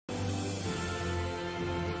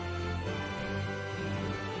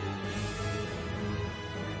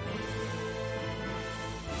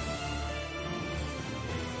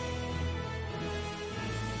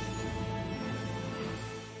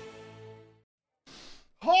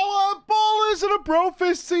Brothers and a bro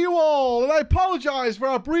fist to you all, and I apologize for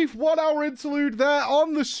our brief 1 hour interlude there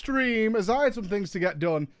on the stream as I had some things to get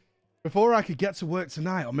done before I could get to work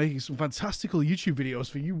tonight on making some fantastical YouTube videos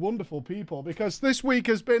for you wonderful people, because this week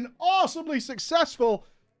has been awesomely successful.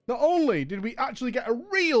 Not only did we actually get a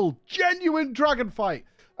real, genuine dragon fight,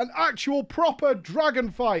 an actual proper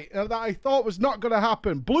dragon fight that I thought was not going to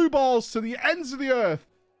happen, blue balls to the ends of the earth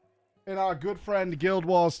in our good friend Guild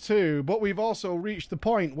Wars 2, but we've also reached the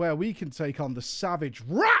point where we can take on the savage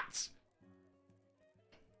rat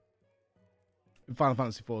in Final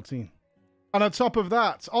Fantasy XIV. And on top of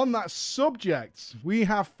that, on that subject, we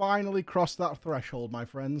have finally crossed that threshold, my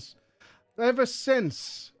friends. Ever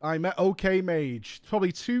since I met OK Mage,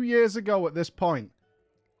 probably 2 years ago at this point,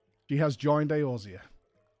 she has joined Eorzea.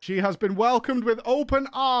 She has been welcomed with open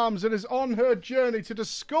arms and is on her journey to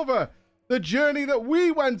discover the journey that we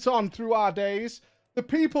went on through our days, the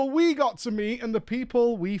people we got to meet, and the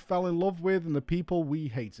people we fell in love with, and the people we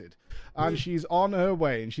hated. And she's on her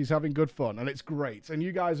way, and she's having good fun, and it's great. And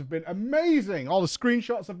you guys have been amazing. All the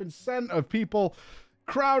screenshots have been sent of people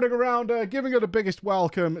crowding around her, giving her the biggest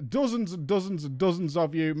welcome. Dozens and dozens and dozens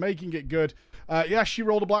of you, making it good. Yes, she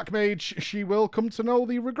rolled a black mage. She will come to know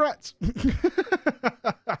the regrets.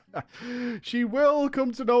 She will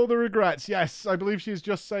come to know the regrets. Yes, I believe she's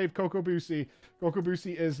just saved Kokobusi.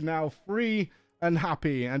 Kokobusi is now free and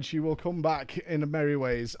happy, and she will come back in merry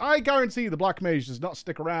ways. I guarantee the black mage does not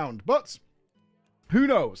stick around, but who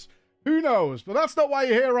knows? Who knows? But that's not why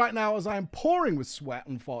you're here right now, as I am pouring with sweat,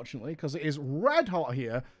 unfortunately, because it is red hot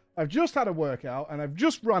here. I've just had a workout, and I've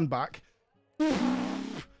just run back.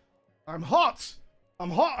 I'm hot.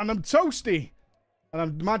 I'm hot, and I'm toasty. And I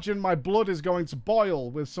imagine my blood is going to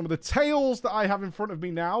boil with some of the tales that I have in front of me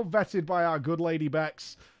now, vetted by our good lady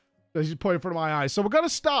Bex. That she's put in front of my eyes. So we're going to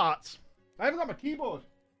start. I haven't got my keyboard.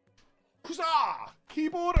 Huzzah!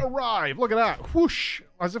 Keyboard arrived. Look at that. Whoosh.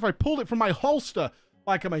 As if I pulled it from my holster.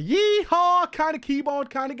 Like I'm a yee-haw kind of keyboard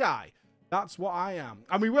kind of guy. That's what I am.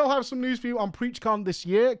 And we will have some news for you on PreachCon this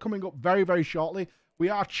year, coming up very, very shortly. We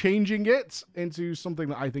are changing it into something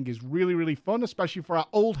that I think is really, really fun, especially for our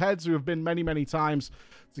old heads who have been many, many times,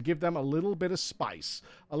 to give them a little bit of spice,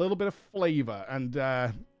 a little bit of flavor. And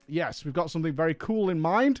yes, we've got something very cool in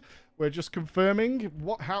mind. We're just confirming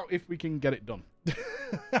if we can get it done.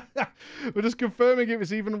 We're just confirming if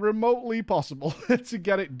it's even remotely possible to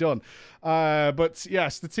get it done. But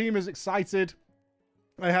yes, the team is excited.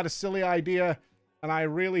 I had a silly idea, and I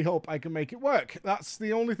really hope I can make it work. That's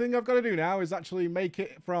the only thing I've got to do now, is actually make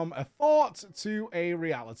it from a thought to a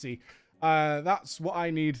reality. That's what I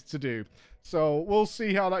need to do. So we'll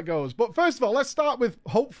see how that goes. But first of all, let's start with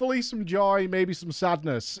hopefully some joy, maybe some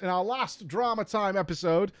sadness. In our last Drama Time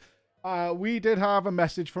episode, we did have a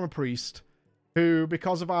message from a priest who,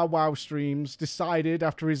 because of our WoW streams, decided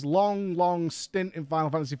after his long, long stint in Final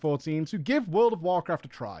Fantasy XIV to give World of Warcraft a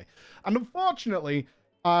try. And unfortunately,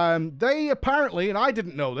 they apparently, and I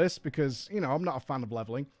didn't know this because, you know, I'm not a fan of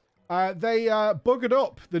leveling, they buggered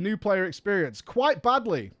up the new player experience quite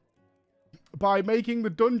badly by making the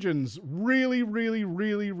dungeons really, really,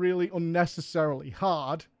 really, really unnecessarily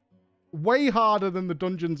hard. Way harder than the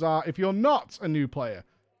dungeons are if you're not a new player.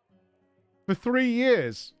 For 3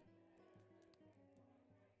 years.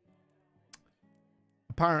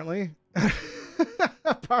 Apparently.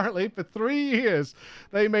 Apparently, for 3 years,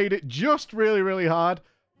 they made it just really, really hard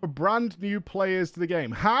for brand new players to the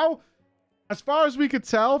game. How? As far as we could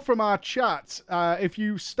tell from our chat, if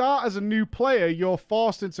you start as a new player, you're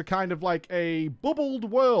forced into kind of like a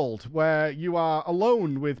bubbled world where you are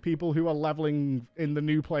alone with people who are leveling in the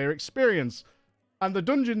new player experience. And the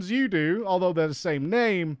dungeons you do, although they're the same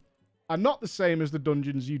name, are not the same as the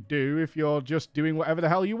dungeons you do if you're just doing whatever the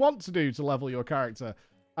hell you want to do to level your character.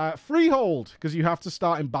 Freehold, because you have to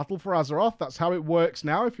start in Battle for Azeroth. That's how it works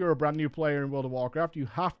now. If you're a brand new player in World of Warcraft, you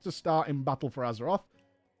have to start in Battle for Azeroth.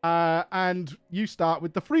 And you start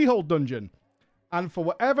with the Freehold dungeon. And for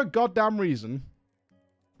whatever goddamn reason,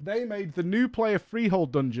 they made the new player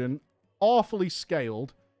Freehold dungeon awfully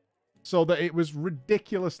scaled so that it was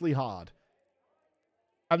ridiculously hard.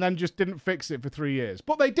 And then just didn't fix it for 3 years.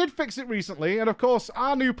 But they did fix it recently, and of course,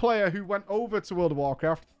 our new player who went over to World of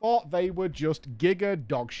Warcraft thought they were just giga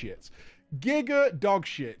dog shit. Giga dog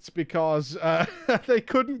shit, because they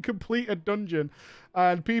couldn't complete a dungeon,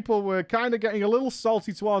 and people were kind of getting a little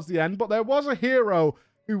salty towards the end, but there was a hero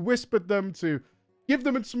who whispered them to give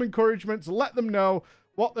them some encouragement, to let them know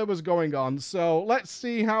what there was going on. So let's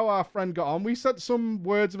see how our friend got on. We sent some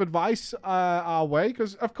words of advice our way,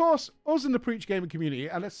 because, of course, us in the Preach Gaming community,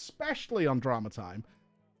 and especially on Drama Time,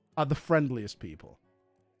 are the friendliest people.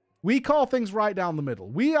 We call things right down the middle.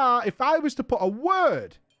 We are, if I was to put a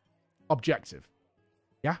word objective.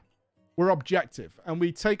 Yeah? We're objective. And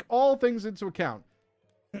we take all things into account.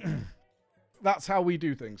 That's how we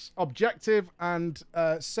do things. Objective and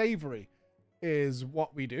savory is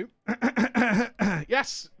what we do.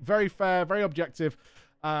 Yes, very fair, very objective.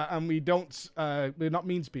 And we don't, we're not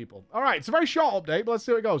mean to people. All right, it's a very short update, but let's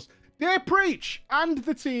see how it goes. Dear Preach and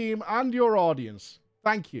the team and your audience,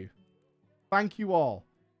 thank you. Thank you all.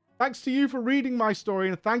 Thanks to you for reading my story,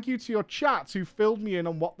 and thank you to your chat who filled me in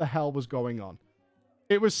on what the hell was going on.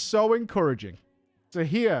 It was so encouraging to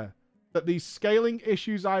hear that these scaling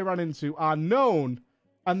issues I ran into are known,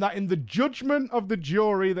 and that in the judgment of the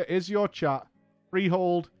jury that is your chat,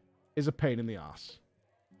 Freehold is a pain in the ass.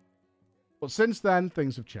 But since then,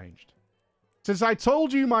 things have changed. Since I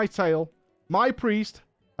told you my tale, my priest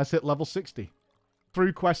has hit level 60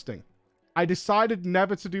 through questing. I decided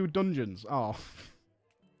never to do dungeons. Oh,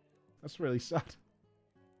 that's really sad.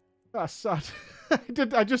 That's sad.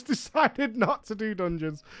 I just decided not to do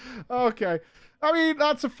dungeons. Okay. I mean,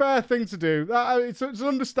 that's a fair thing to do. It's an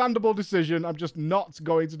understandable decision. I'm just not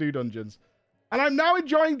going to do dungeons. And I'm now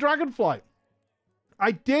enjoying Dragonflight.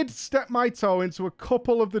 I did step my toe into a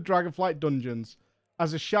couple of the Dragonflight dungeons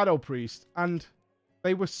as a Shadow Priest, and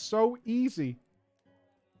they were so easy.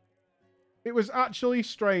 It was actually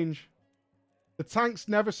strange. The tanks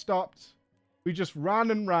never stopped. We just ran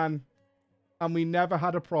and ran, and we never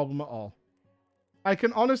had a problem at all. I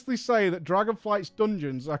can honestly say that Dragonflight's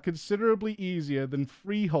dungeons are considerably easier than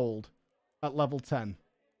Freehold at level 10.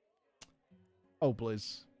 Oh,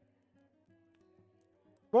 Blizz.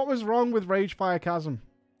 What was wrong with Ragefire Chasm?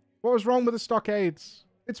 What was wrong with the stockades?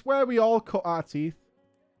 It's where we all cut our teeth.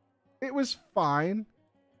 It was fine.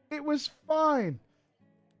 It was fine.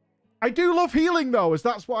 I do love healing, though, as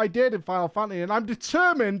that's what I did in Final Fantasy, and I'm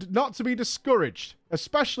determined not to be discouraged,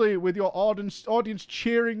 especially with your audience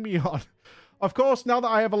cheering me on. Of course, now that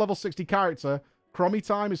I have a level 60 character, Crummy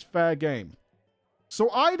time is fair game. So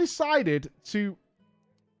I decided to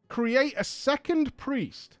create a second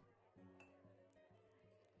priest.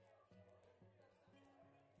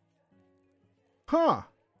 Huh.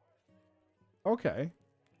 Okay.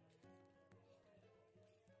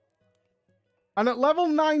 And at level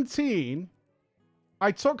 19,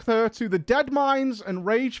 I took her to the Dead Mines and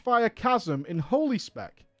Ragefire Chasm in Holy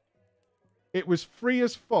Spec. It was free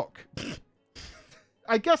as fuck.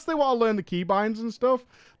 I guess they want to learn the keybinds and stuff.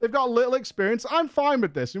 They've got a little experience. I'm fine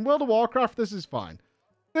with this. In World of Warcraft, this is fine.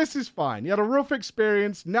 This is fine. You had a rough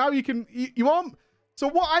experience. Now you can... You want... So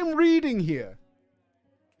what I'm reading here,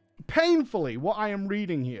 painfully, what I am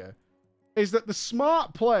reading here, is that the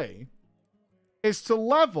smart play is to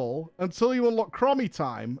level until you unlock Crummy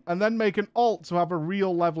time and then make an alt to have a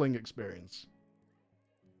real leveling experience.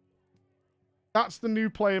 That's the new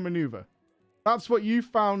player maneuver. That's what you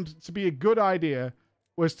found to be a good idea,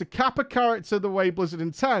 was to cap a character the way Blizzard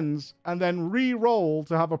intends and then re-roll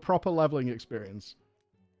to have a proper leveling experience.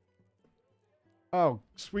 Oh,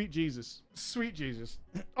 sweet Jesus. Sweet Jesus.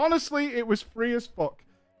 Honestly, it was free as fuck.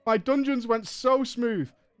 My dungeons went so smooth.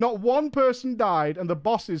 Not one person died and the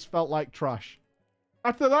bosses felt like trash.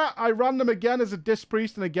 After that, I ran them again as a Disc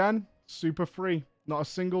Priest, and again, super free. Not a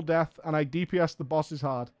single death, and I DPS'd the bosses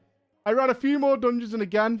hard. I ran a few more dungeons, and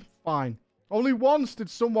again, fine. Only once did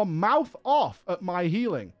someone mouth off at my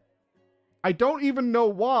healing. I don't even know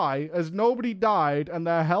why, as nobody died and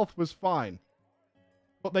their health was fine.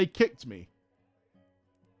 But they kicked me.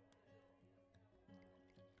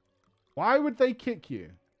 Why would they kick you?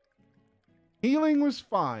 Healing was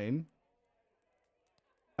fine,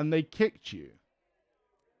 and they kicked you.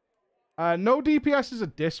 No DPS is a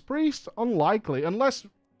Disc Priest? Unlikely. Unless...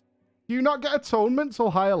 Do you not get atonement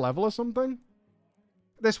till higher level or something?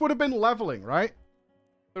 This would have been leveling, right?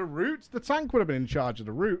 The root? The tank would have been in charge of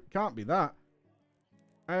the root. Can't be that.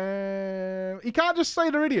 You can't just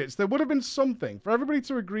say they're idiots. There would have been something. For everybody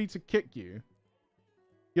to agree to kick you,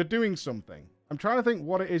 you're doing something. I'm trying to think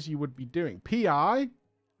what it is you would be doing. PI?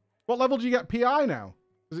 What level do you get PI now?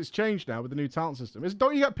 Because it's changed now with the new talent system.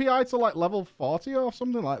 Don't you get PI to like level 40 or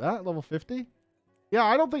something like that? Level 50? Yeah,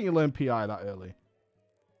 I don't think you learn PI that early.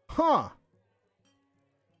 Huh.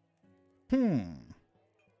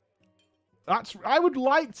 I would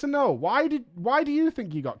like to know. Why do you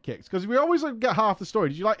think you got kicked? Because we always get half the story.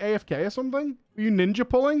 Did you like AFK or something? Were you ninja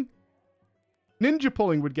pulling? Ninja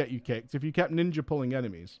pulling would get you kicked if you kept ninja pulling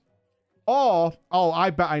enemies. Or, oh, I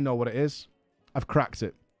bet I know what it is. I've cracked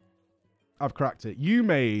it. I've cracked it. You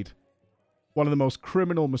made one of the most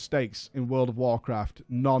criminal mistakes in World of Warcraft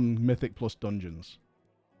non-Mythic Plus dungeons.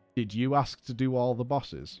 Did you ask to do all the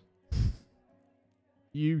bosses?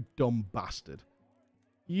 You dumb bastard.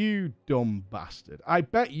 You dumb bastard. I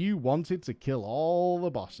bet you wanted to kill all the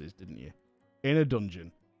bosses, didn't you? In a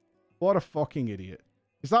dungeon. What a fucking idiot.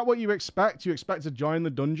 Is that what you expect? You expect to join the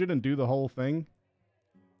dungeon and do the whole thing?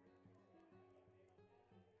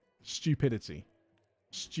 Stupidity.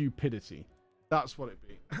 Stupidity. That's what it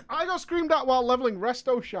be. I got screamed at while leveling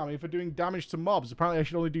Resto Shami for doing damage to mobs. Apparently I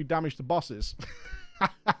should only do damage to bosses.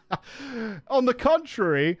 On the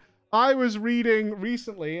contrary, I was reading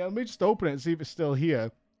recently, let me just open it and see if it's still here.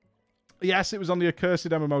 Yes, it was on the Accursed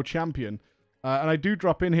MMO Champion. And I do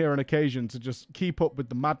drop in here on occasion to just keep up with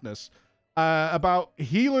the madness. About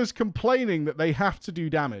healers complaining that they have to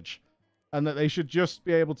do damage. And that they should just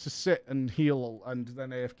be able to sit and heal and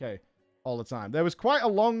then AFK all the time. There was quite a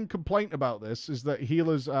long complaint about this, is that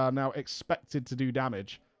healers are now expected to do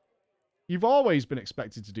damage. You've always been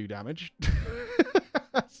expected to do damage.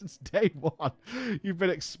 Since day one. You've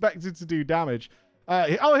been expected to do damage.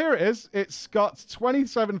 Oh, here it is. It's got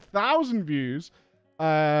 27,000 views.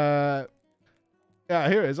 Yeah,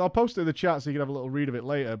 here it is. I'll post it in the chat so you can have a little read of it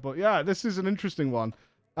later. But yeah, this is an interesting one.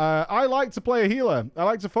 I like to play a healer. I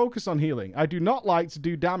like to focus on healing. I do not like to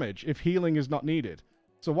do damage if healing is not needed.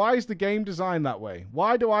 So why is the game designed that way?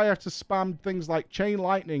 Why do I have to spam things like Chain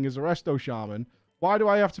Lightning as a Resto Shaman? Why do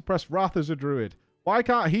I have to press Wrath as a Druid? Why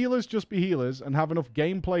can't healers just be healers and have enough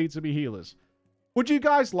gameplay to be healers? Would you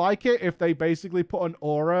guys like it if they basically put an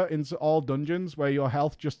aura into all dungeons where your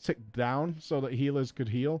health just ticked down so that healers could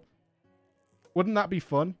heal? Wouldn't that be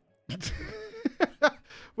fun?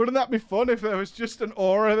 Wouldn't that be fun if there was just an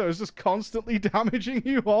aura that was just constantly damaging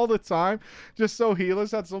you all the time? Just so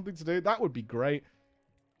healers had something to do? That would be great.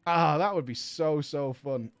 Ah, that would be so, so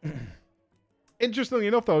fun. Interestingly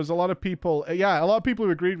enough, though, there's a lot of people... yeah, a lot of people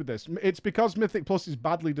who agreed with this. It's because Mythic Plus is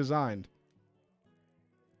badly designed.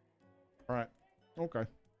 All right. Okay.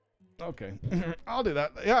 Okay. I'll do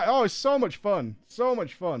that. Yeah, oh, it's so much fun. So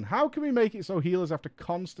much fun. How can we make it so healers have to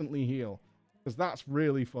constantly heal? Because that's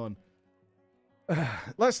really fun.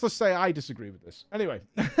 Let's just say I disagree with this. Anyway.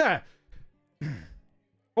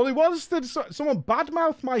 Well, he wants to... someone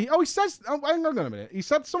badmouthed my... oh, he says... oh, hang on a minute. He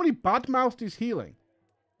said somebody badmouthed his healing.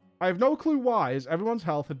 I have no clue why, as everyone's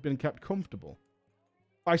health had been kept comfortable.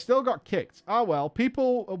 I still got kicked. Ah, well,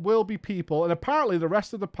 people will be people, and apparently the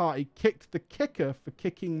rest of the party kicked the kicker for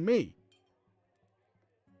kicking me.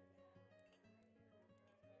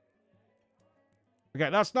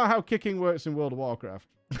 Okay, that's not how kicking works in World of Warcraft.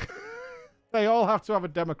 They all have to have a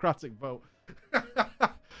democratic vote.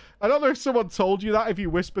 I don't know if someone told you that, if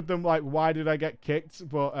you whispered them, like, why did I get kicked?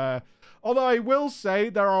 But, although I will say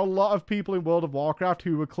there are a lot of people in World of Warcraft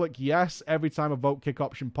who will click yes every time a vote kick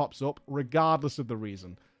option pops up, regardless of the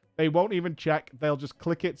reason. They won't even check. They'll just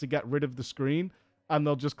click it to get rid of the screen, and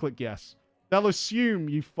they'll just click yes. They'll assume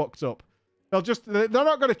you fucked up. They're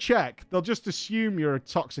not going to check. They'll just assume you're a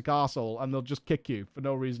toxic arsehole, and they'll just kick you for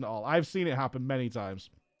no reason at all. I've seen it happen many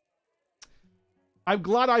times. I'm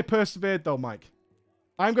glad I persevered, though, Mike.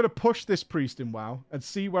 I'm going to push this priest in WoW and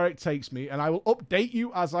see where it takes me, and I will update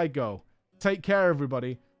you as I go. Take care,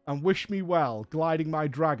 everybody, and wish me well, gliding my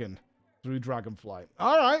dragon through Dragonflight.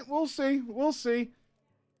 All right, we'll see. We'll see.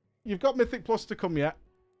 You've got Mythic Plus to come yet.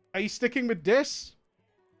 Are you sticking with this?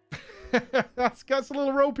 That's a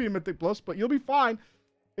little ropey in Mythic Plus, but you'll be fine.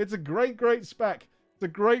 It's a great, great spec. It's a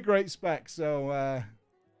great, great spec. So,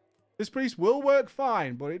 this priest will work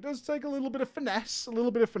fine, but it does take a little bit of finesse. A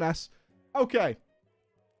little bit of finesse. Okay.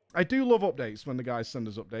 I do love updates when the guys send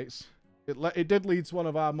us updates. It did lead to one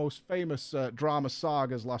of our most famous drama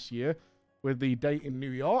sagas last year with the date in New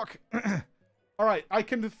York. All right, I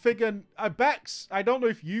can figure... Bex, I don't know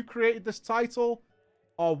if you created this title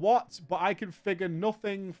or what, but I can figure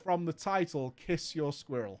nothing from the title, Kiss Your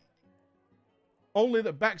Squirrel. Only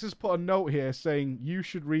that Bex has put a note here saying you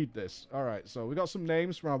should read this. All right, so we got some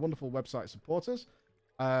names from our wonderful website supporters.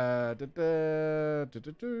 Savage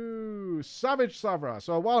Savra.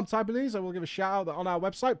 So while I'm typing these, I will give a shout out on our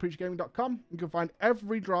website, preachgaming.com. You can find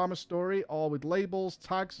every drama story, all with labels,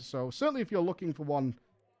 tags. So certainly if you're looking for one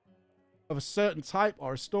of a certain type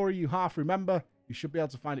or a story you half remember, you should be able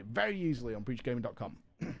to find it very easily on preachgaming.com.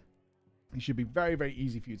 It should be very, very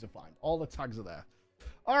easy for you to find. All the tags are there.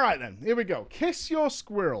 All right, then. Here we go. Kiss Your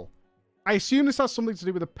Squirrel. I assume this has something to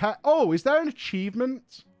do with a pet. Oh, is there an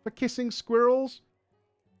achievement for kissing squirrels?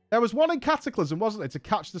 There was one in Cataclysm, wasn't there, to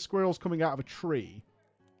catch the squirrels coming out of a tree.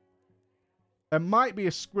 There might be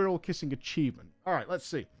a squirrel kissing achievement. All right, let's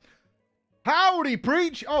see. Howdy,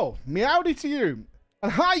 Preach. Oh, meowdy to you.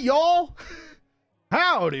 And hi, y'all.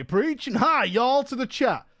 Howdy, Preach, and hi, y'all, to the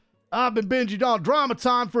chat. I've been binging on Drama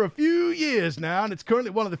Time for a few years now, and it's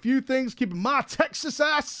currently one of the few things keeping my Texas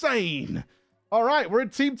ass sane. All right, we're in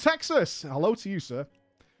Team Texas. Hello to you, sir.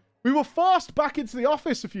 We were forced back into the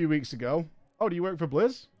office a few weeks ago. Oh, do you work for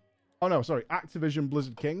Blizz? Oh, no, sorry. Activision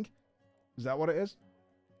Blizzard King. Is that what it is?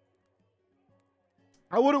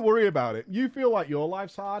 I wouldn't worry about it. You feel like your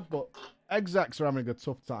life's hard, but execs are having a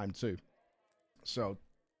tough time too. So,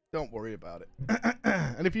 don't worry about it.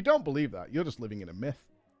 And if you don't believe that, you're just living in a myth.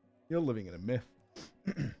 You're living in a myth.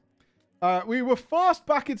 We were forced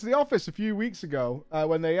back into the office a few weeks ago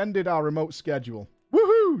when they ended our remote schedule.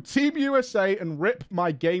 Woohoo! Team USA and rip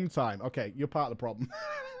my game time. Okay, you're part of the problem.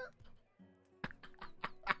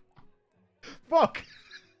 Fuck.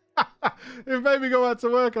 It made me go out to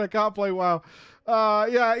work and I can't play WoW.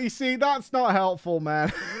 Yeah, you see, that's not helpful,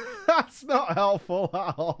 man. That's not helpful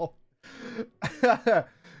at all.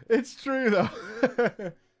 It's true, though.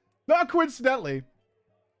 Not coincidentally,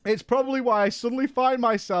 it's probably why I suddenly find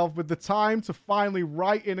myself with the time to finally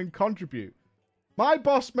write in and contribute. My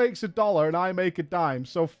boss makes $1 and I make a dime,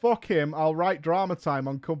 so fuck him, I'll write drama time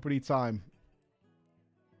on company time.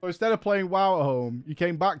 So instead of playing WoW at home, you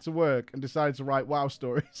came back to work and decided to write WoW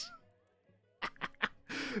stories.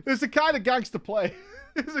 There's a kind of gangster play.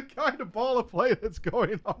 There's a kind of baller play that's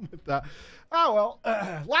going on with that. Oh, well,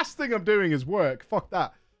 last thing I'm doing is work. Fuck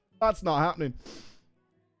that. That's not happening.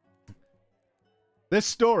 This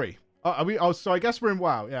story. So I guess we're in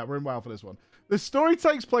WoW. Yeah, we're in WoW for this one. The story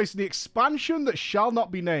takes place in the expansion that shall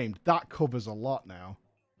not be named. That covers a lot now.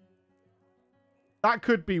 That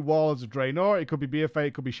could be Warlords of Draenor. It could be BFA.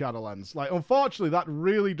 It could be Shadowlands. Like, unfortunately, that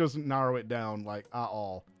really doesn't narrow it down, like, at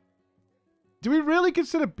all. Do we really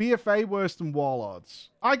consider BFA worse than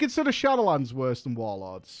Warlords? I consider Shadowlands worse than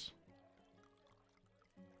Warlords.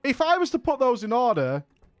 If I was to put those in order,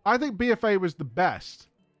 I think BFA was the best.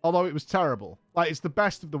 Although it was terrible. Like, it's the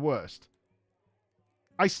best of the worst.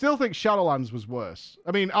 I still think Shadowlands was worse.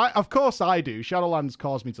 I mean, of course I do. Shadowlands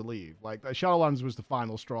caused me to leave. Like, Shadowlands was the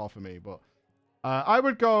final straw for me, but... I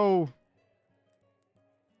would go...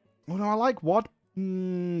 Oh, no, I like WoD.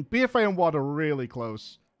 BFA and WoD are really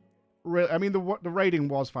close. I mean, the rating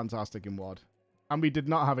was fantastic in WoD. And we did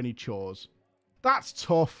not have any chores. That's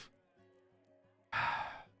tough.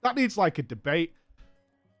 That needs, like, a debate.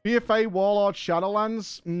 BFA, Warlord,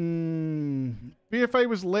 Shadowlands. BFA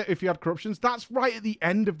was lit if you had corruptions. That's right at the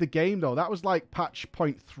end of the game, though. That was, like, patch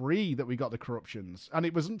 0.3 that we got the corruptions. And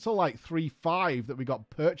it wasn't until, like, 3.5 that we got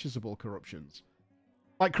purchasable corruptions.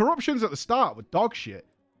 Like, corruptions at the start were dog shit.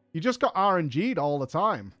 You just got RNG'd all the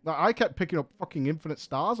time. Like, I kept picking up fucking infinite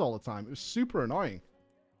stars all the time. It was super annoying.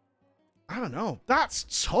 I don't know. That's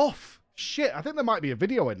tough. Shit, I think there might be a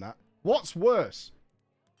video in that. What's worse?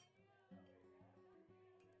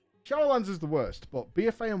 Shadowlands is the worst, but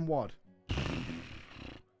BFA and WoD.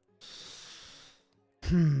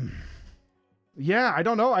 Yeah, I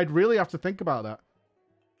don't know. I'd really have to think about that.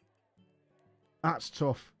 That's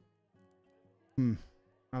tough. I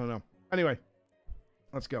don't know. Anyway,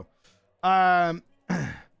 let's go.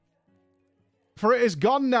 For it is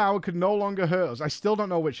gone now and can no longer hurt us. I still don't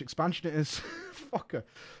know which expansion it is. Fucker.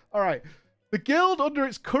 All right. The guild under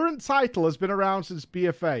its current title has been around since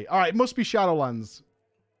BFA. All right, it must be Shadowlands.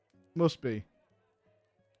 Must be.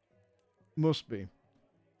 Must be.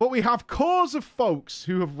 But we have cores of folks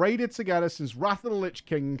who have raided together since Wrath of the Lich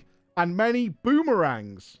King and many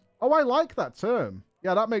boomerangs. Oh, I like that term.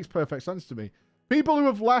 Yeah, that makes perfect sense to me. People who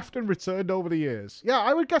have left and returned over the years. Yeah,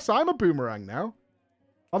 I would guess I'm a boomerang now.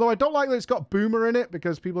 Although I don't like that it's got boomer in it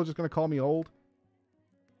because people are just going to call me old.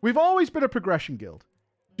 We've always been a progression guild.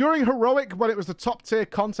 During Heroic, when it was the top tier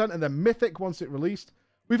content, and then Mythic once it released,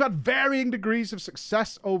 we've had varying degrees of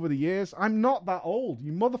success over the years. I'm not that old,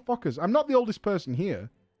 you motherfuckers. I'm not the oldest person here.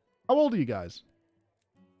 How old are you guys?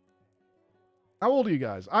 How old are you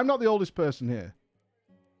guys? I'm not the oldest person here.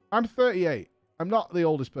 I'm 38. I'm not the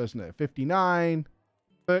oldest person here. 59,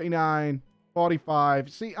 39, 45.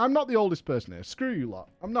 See, I'm not the oldest person here. Screw you lot.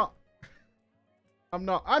 I'm not.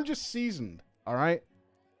 I'm just seasoned, all right?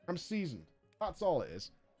 I'm seasoned. That's all it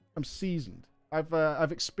is. I'm seasoned.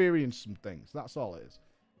 I've experienced some things. That's all it is.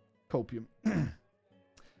 Copium.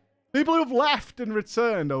 People who have left and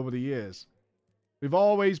returned over the years. We've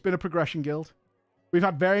always been a progression guild. We've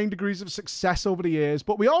had varying degrees of success over the years,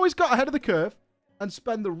 but we always got ahead of the curve and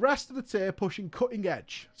spend the rest of the tier pushing cutting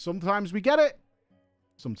edge. Sometimes we get it.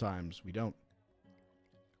 Sometimes we don't.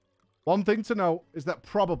 One thing to note is that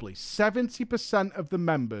probably 70% of the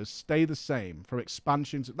members stay the same from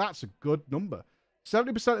expansion to... That's a good number.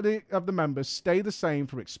 70% of the members stay the same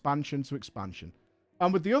from expansion to expansion.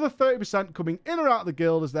 And with the other 30% coming in or out of the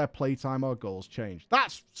guild as their playtime or goals change.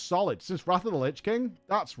 That's solid. Since Wrath of the Lich King,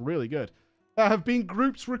 that's really good. There have been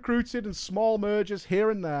groups recruited and small mergers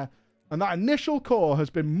here and there. And that initial core has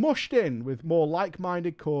been mushed in with more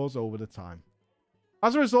like-minded cores over the time.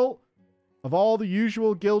 As a result of all the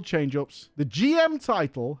usual guild change-ups, the GM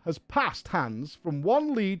title has passed hands from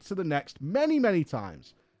one lead to the next many, many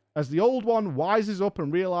times, as the old one wises up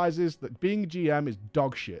and realizes that being GM is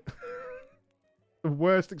dog shit. The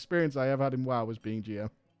worst experience I ever had in WoW was being GM.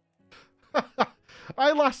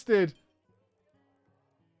 I lasted,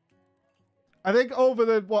 I think over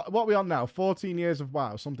the, what we on now? 14 years of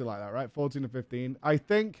WoW, something like that, right? 14 or 15. I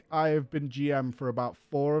think I have been GM for about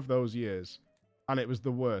 4 of those years, and it was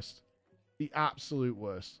the worst. The absolute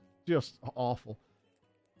worst. Just awful.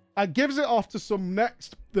 And gives it off to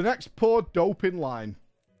the next poor dope in line.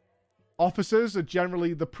 Officers are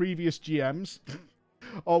generally the previous GMs,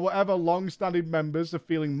 or whatever long-standing members are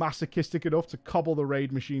feeling masochistic enough to cobble the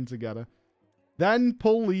raid machine together. Then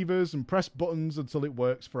pull levers and press buttons until it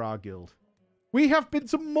works for our guild. We have been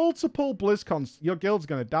to multiple BlizzCons. Your guild's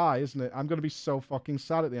going to die, isn't it? I'm going to be so fucking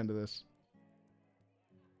sad at the end of this.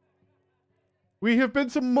 We have been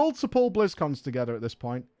to multiple BlizzCons together at this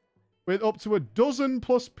point, with up to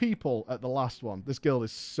 12+ people at the last one. This guild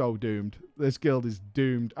is so doomed. This guild is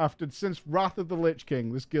doomed. Since Wrath of the Lich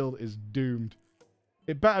King, this guild is doomed.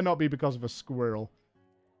 It better not be because of a squirrel.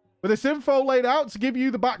 With this info laid out to give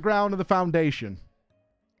you the background and the foundation,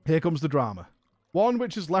 here comes the drama. One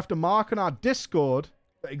which has left a mark on our Discord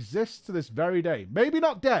that exists to this very day. Maybe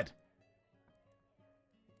not dead.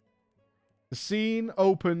 The scene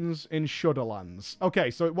opens in Shudderlands.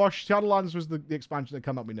 Okay, so Shudderlands was the expansion that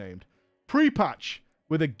cannot be named. Pre-patch,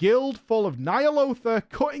 with a guild full of Nyalotha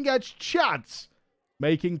cutting-edge chads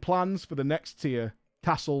making plans for the next tier,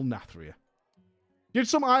 Castle Nathria. Due to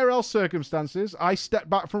some IRL circumstances, I stepped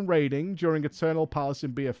back from raiding during Eternal Palace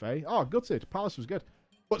in BFA. Oh, gutted. Palace was good.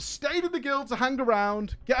 But stayed in the guild to hang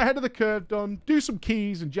around, get ahead of the curve done, do some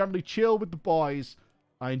keys, and generally chill with the boys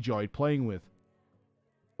I enjoyed playing with.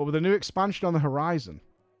 But with a new expansion on the horizon,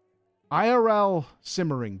 IRL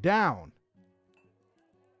simmering down,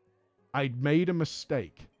 I'd made a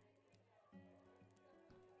mistake.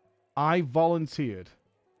 I volunteered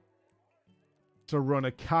to run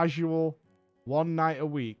a casual 1 night a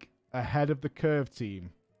week ahead of the curve team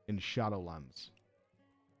in Shadowlands.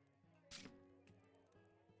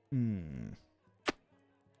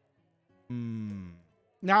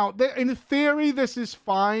 Now, in theory, this is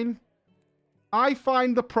fine. I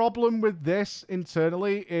find the problem with this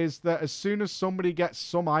internally is that as soon as somebody gets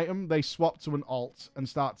some item, they swap to an alt and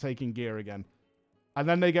start taking gear again. And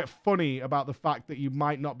then they get funny about the fact that you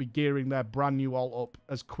might not be gearing their brand new alt up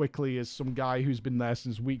as quickly as some guy who's been there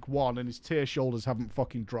since week 1 and his tier shoulders haven't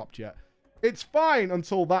fucking dropped yet. It's fine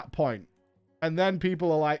until that point. And then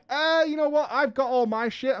people are like, you know what? I've got all my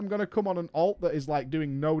shit. I'm going to come on an alt that is like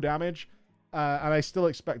doing no damage. And I still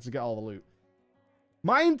expect to get all the loot.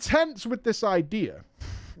 My intent with this idea,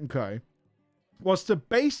 okay, was to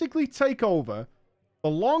basically take over the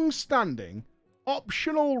long-standing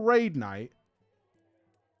optional raid night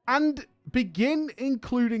and begin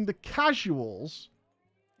including the casuals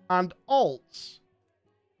and alts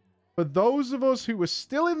for those of us who were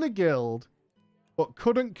still in the guild but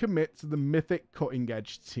couldn't commit to the mythic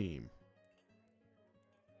cutting-edge team.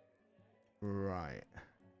 Right.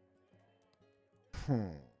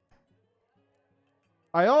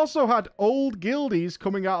 I also had old guildies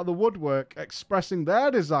coming out of the woodwork expressing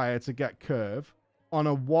their desire to get curve on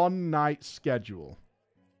a 1-night schedule.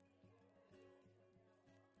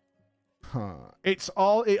 It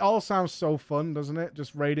all sounds so fun, doesn't it?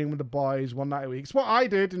 Just raiding with the boys 1 night a week. It's what I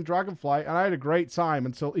did in Dragonflight, and I had a great time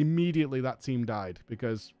until immediately that team died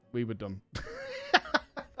because we were done.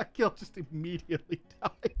 That guild just immediately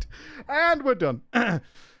died. And we're done.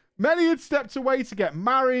 Many had stepped away to get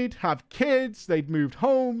married, have kids, they'd moved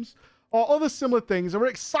homes, or other similar things, and were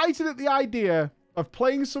excited at the idea of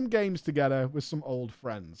playing some games together with some old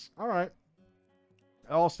friends. All right.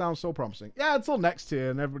 It all sounds so promising. Yeah, until next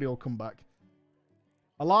year, and everybody will come back.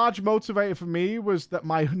 A large motivator for me was that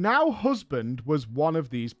my now husband was one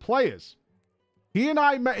of these players. He and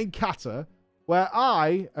I met in Kata, where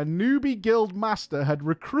I, a newbie guild master, had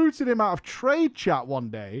recruited him out of trade chat one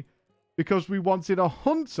day because we wanted a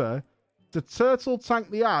hunter to turtle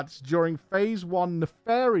tank the ads during phase 1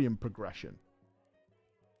 Nefarian progression.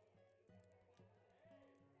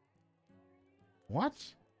 What?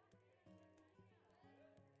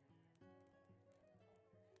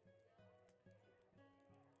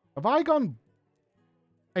 Have I gone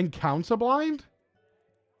encounter blind?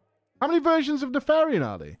 How many versions of Nefarian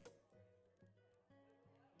are there?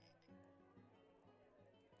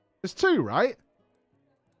 There's 2, right?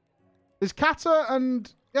 There's Kata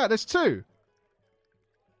and... yeah, there's 2. Do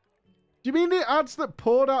you mean the ads that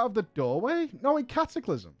poured out of the doorway? No, in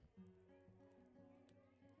Cataclysm.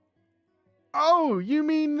 Oh, you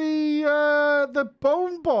mean the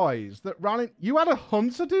Bone Boys that ran it? You had a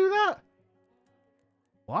hunter do that?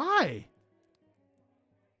 Why?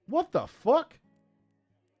 What the fuck?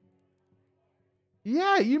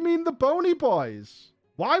 Yeah, you mean the Bony Boys.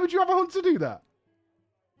 Why would you have a hunter do that?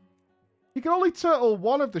 You can only turtle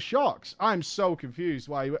one of the shocks. I'm so confused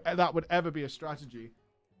why that would ever be a strategy.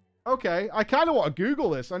 Okay, I kind of want to Google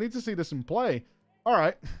this. I need to see this in play. All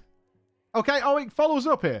right. Okay, oh, it follows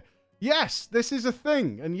up here. Yes, this is a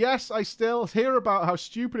thing. And yes, I still hear about how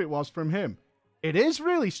stupid it was from him. It is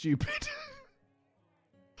really stupid.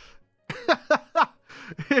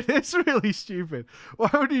 It is really stupid. Why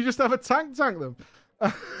would you just have a tank them?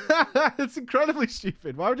 It's incredibly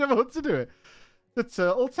stupid. Why would you have a hunter do it? The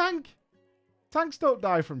turtle tank? Tanks don't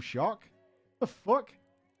die from shock. The fuck?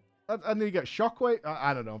 And then you get shockwave.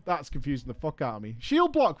 I don't know. That's confusing the fuck out of me.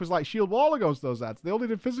 Shield block was like shield wall against those ads. They only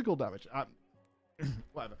did physical damage.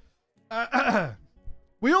 Whatever.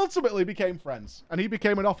 We ultimately became friends, and he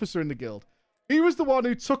became an officer in the guild. He was the one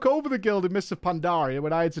who took over the guild in Mists of Pandaria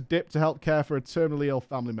when I had to dip to help care for a terminally ill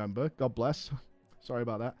family member. God bless. Sorry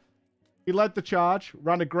about that. He led the charge,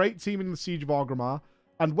 ran a great team in the Siege of Orgrimmar,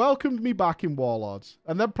 and welcomed me back in Warlords,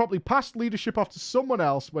 and then probably passed leadership off to someone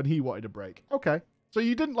else when he wanted a break. Okay. So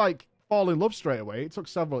you didn't, like, fall in love straight away. It took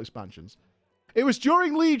several expansions. It was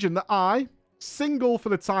during Legion that I, single for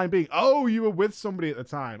the time being... Oh, you were with somebody at the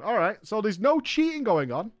time. All right. So there's no cheating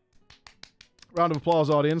going on. Round of applause,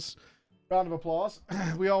 audience. Round of applause.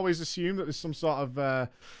 We always assume that there's some sort of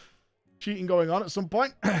cheating going on at some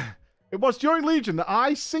point. It was during Legion that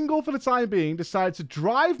I, single for the time being, decided to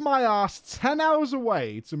drive my ass 10 hours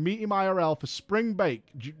away to meet him IRL for spring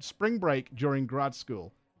break during grad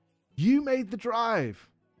school. You made the drive.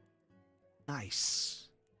 Nice.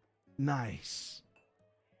 Nice.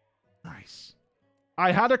 Nice.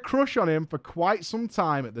 I had a crush on him for quite some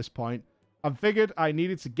time at this point, and figured I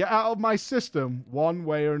needed to get out of my system one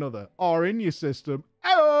way or another. Or in your system.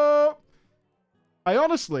 Hello! I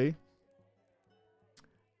honestly,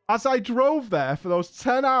 as I drove there for those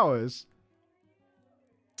 10 hours,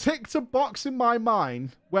 ticked a box in my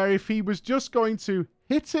mind where if he was just going to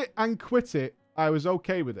hit it and quit it, I was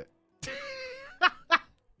okay with it.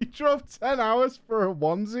 You drove 10 hours for a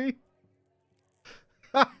onesie?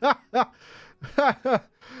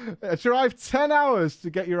 Drive 10 hours to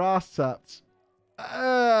get your ass tapped.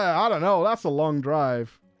 I don't know. That's a long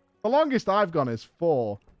drive. The longest I've gone is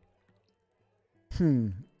 4.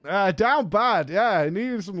 Down bad. Yeah,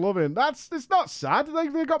 needed some loving. It's not sad.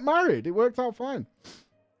 They got married. It worked out fine.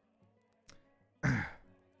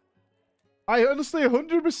 I honestly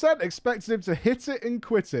 100% expected him to hit it and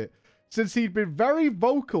quit it, since he'd been very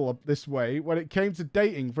vocal this way when it came to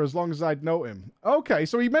dating for as long as I'd known him. Okay,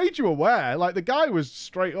 so he made you aware. Like, the guy was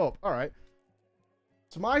straight up. All right.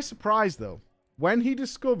 To my surprise, though, when he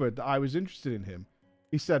discovered that I was interested in him,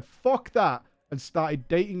 he said, fuck that, and started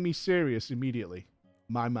dating me serious immediately.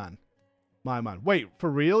 My man. My man. Wait, for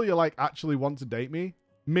real? You, like, actually want to date me?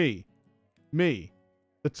 Me.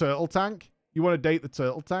 The turtle tank? You want to date the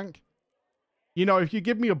turtle tank? You know, if you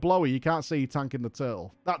give me a blowy, you can't say you're tanking the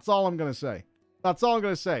turtle. That's all I'm going to say. That's all I'm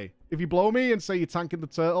going to say. If you blow me and say you're tanking the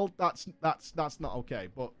turtle, that's not okay.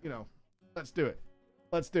 But, you know, let's do it.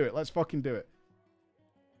 Let's do it. Let's fucking do it.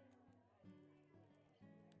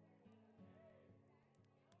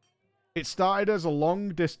 It started as a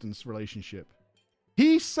long-distance relationship.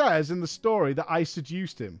 He says in the story that I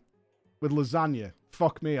seduced him with lasagna.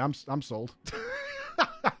 Fuck me, I'm sold.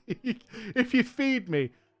 If you feed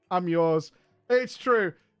me, I'm yours. It's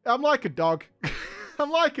true. I'm like a dog. I'm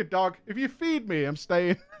like a dog. If you feed me, I'm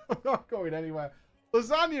staying. I'm not going anywhere.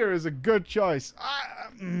 Lasagna is a good choice.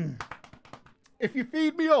 If you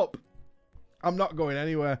feed me up, I'm not going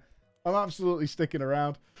anywhere. I'm absolutely sticking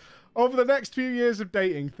around. Over the next few years of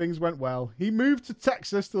dating, things went well. He moved to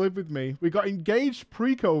Texas to live with me. We got engaged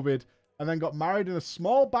pre-COVID and then got married in a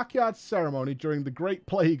small backyard ceremony during the Great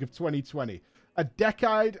Plague of 2020. A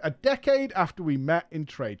decade after we met in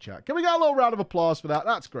trade chat. Can we get a little round of applause for that?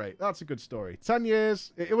 That's great. That's a good story. 10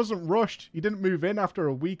 years. It wasn't rushed. You didn't move in after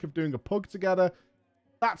a week of doing a pug together.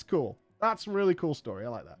 That's cool. That's a really cool story. I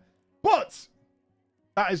like that. But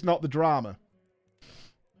that is not the drama.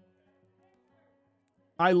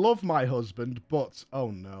 I love my husband, but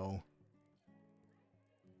oh no.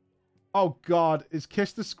 Oh God, is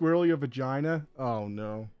Kiss the Squirrel your vagina? Oh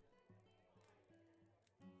no.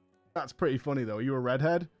 That's pretty funny though. Are you a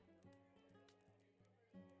redhead?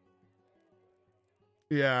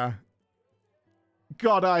 Yeah.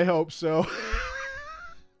 God, I hope so.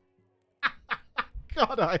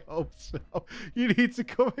 God, I hope so. You need to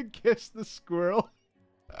come and kiss the squirrel.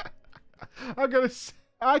 I'm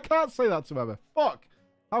I can't say that to Emma. Fuck.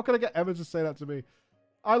 How can I get Emma to say that to me?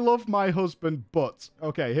 I love my husband, but...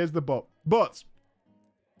 Okay, here's the but. But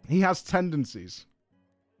he has tendencies.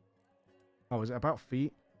 Oh, is it about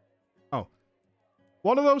feet? Oh.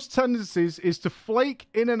 One of those tendencies is to flake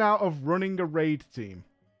in and out of running a raid team.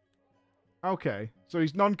 Okay. So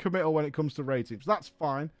he's non-committal when it comes to raid teams. That's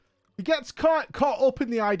fine. He gets caught up in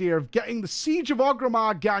the idea of getting the Siege of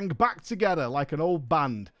Orgrimmar gang back together like an old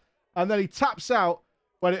band. And then he taps out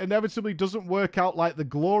when it inevitably doesn't work out like the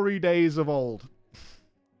glory days of old.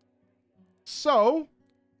 So,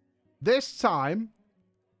 this time,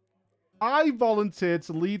 I volunteered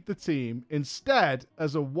to lead the team instead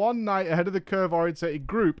as a one night ahead of the curve orientated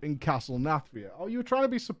group in Castle Nathria. Oh, you were trying to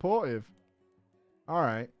be supportive.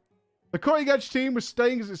 Alright. The Cutting Edge team was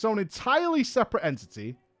staying as its own entirely separate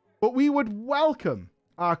entity, but we would welcome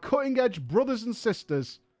our Cutting Edge brothers and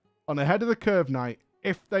sisters on ahead of the curve night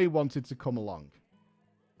if they wanted to come along.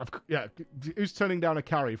 Yeah, who's turning down a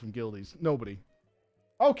carry from Guildies? Nobody.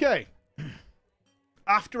 Okay.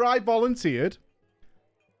 After I volunteered,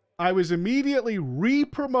 I was immediately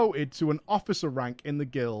re-promoted to an officer rank in the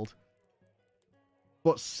guild.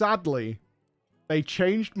 But sadly, they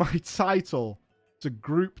changed my title to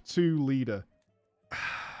Group 2 Leader.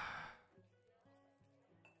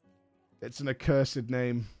 It's an accursed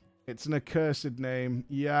name. It's an accursed name.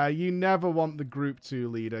 Yeah, you never want the Group 2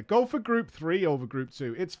 Leader. Go for Group 3 over Group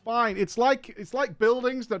 2. It's fine. It's like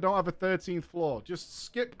buildings that don't have a 13th floor. Just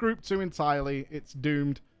skip Group 2 entirely. It's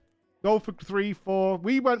doomed. Go for 3, 4.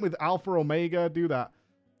 We went with Alpha Omega. Do that.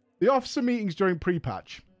 The officer meetings during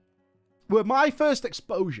pre-patch were my first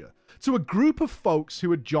exposure to a group of folks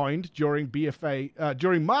who had joined during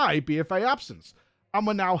my BFA absence and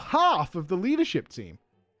were now half of the leadership team.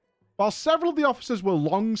 While several of the officers were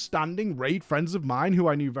long-standing raid friends of mine who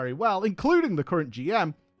I knew very well, including the current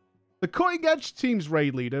GM, the Cutting Edge team's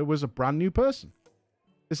raid leader was a brand new person.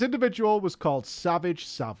 This individual was called Savage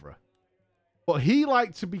Savra, but he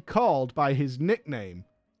liked to be called by his nickname,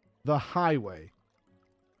 The Highway.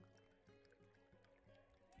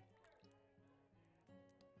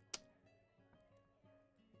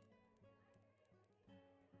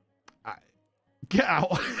 Get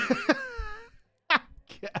out.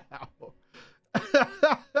 Get out.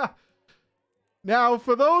 Now,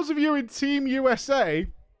 for those of you in Team USA,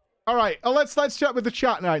 all right, let's chat with the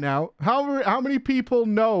chat right now. How many people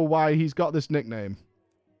know why he's got this nickname?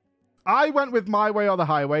 I went with My Way or the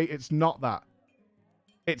Highway. It's not that.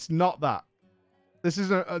 It's not that. This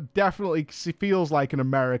is definitely feels like an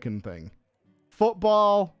American thing.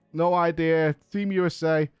 Football, no idea. Team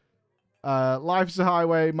USA. Life's a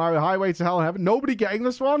Highway, My Highway to Hell and Heaven. Nobody getting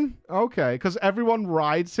this one? Okay, because everyone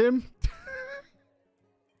rides him.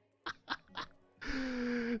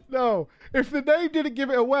 No, if the name didn't give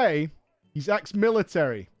it away, he's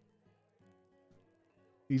ex-military.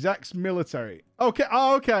 He's ex-military. Okay,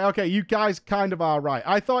 okay. You guys kind of are right.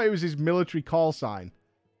 I thought it was his military call sign.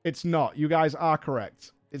 It's not. You guys are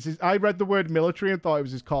correct. I read the word military and thought it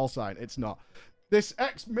was his call sign. It's not. This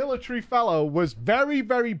ex-military fellow was very,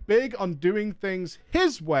 very big on doing things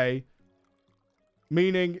his way,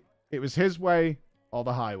 meaning it was his way or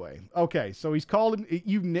the highway. Okay, so he's calling...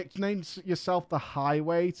 You nicknamed yourself the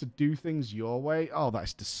Highway to do things your way? Oh,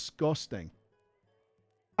 that's disgusting.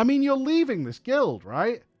 I mean, you're leaving this guild,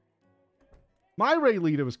 right? My raid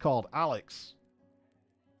leader was called Alex.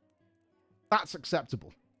 That's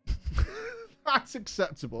acceptable. That's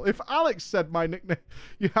acceptable. If Alex said my nickname,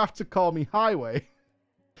 you have to call me Highway,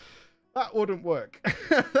 that wouldn't work.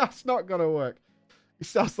 That's not going to work. He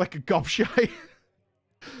sounds like a gobshite.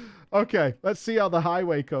 Okay, let's see how the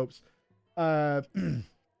Highway copes. I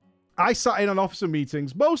sat in on officer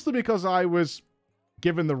meetings, mostly because I was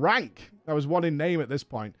given the rank. I was one in name at this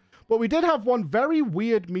point. But we did have one very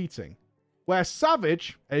weird meeting where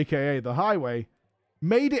Savage, aka the Highway,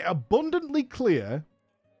 made it abundantly clear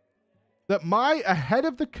that my ahead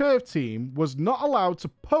of the curve team was not allowed to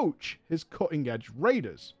poach his Cutting Edge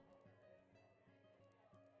raiders.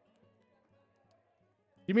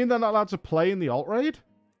 You mean they're not allowed to play in the alt raid?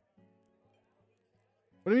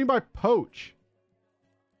 What do you mean by poach?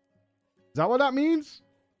 Is that what that means?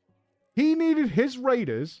 He needed his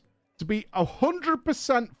raiders to be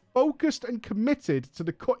 100% focused and committed to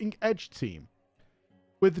the Cutting Edge team,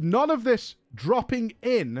 with none of this dropping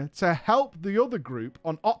in to help the other group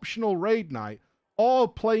on optional raid night or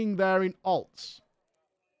playing there in alts.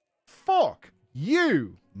 Fuck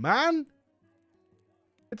you, man.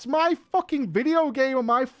 It's my fucking video game on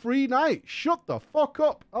my free night. Shut the fuck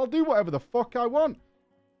up. I'll do whatever the fuck I want.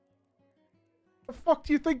 The fuck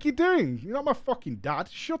do you think you're doing? You're not my fucking dad.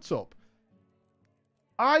 Shut up.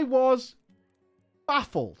 I was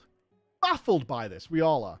Baffled. Baffled by this. We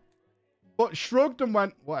all are. But shrugged and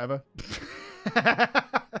went, whatever.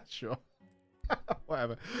 Sure.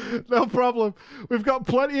 Whatever. No problem. We've got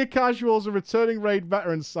plenty of casuals and returning raid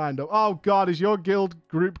veterans signed up. Oh, God. Is your guild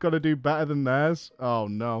group going to do better than theirs? Oh,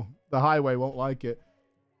 no. The highway won't like it.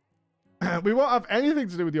 We won't have anything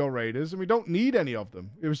to do with your raiders, and we don't need any of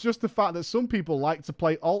them. It was just the fact that some people like to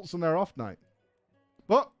play alts on their off night.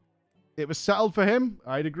 But it was settled for him.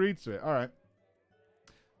 I'd agreed to it. All right.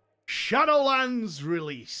 Shadowlands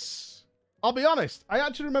release. I'll be honest. I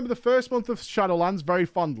actually remember the first month of Shadowlands very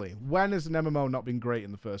fondly. When has an MMO not been great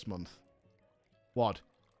in the first month? WoD.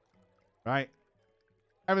 Right?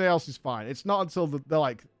 Everything else is fine. It's not until they're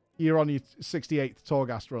like, you're on your 68th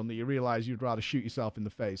Torghast run that you realize you'd rather shoot yourself in the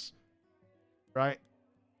face. Right?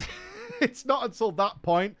 It's not until that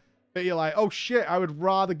point that you're like, oh shit, I would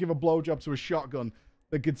rather give a blowjob to a shotgun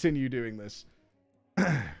than continue doing this.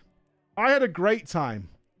 I had a great time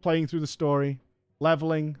playing through the story,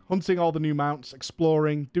 leveling, hunting all the new mounts,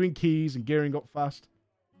 exploring, doing keys, and gearing up fast.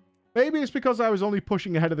 Maybe it's because I was only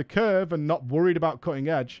pushing ahead of the curve and not worried about cutting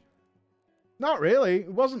edge. Not really.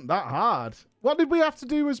 It wasn't that hard. What did we have to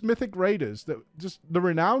do as Mythic Raiders? That just the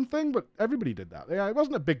renown thing? But everybody did that. Yeah, it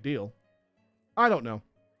wasn't a big deal. I don't know.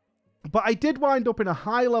 But I did wind up in a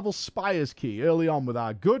high-level Spires key early on with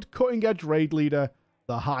our good cutting-edge raid leader,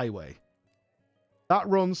 the Highway. That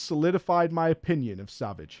run solidified my opinion of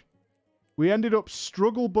Savage. We ended up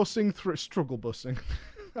struggle bussing through... Struggle bussing.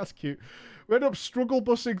 That's cute. We ended up struggle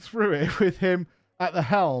bussing through it with him at the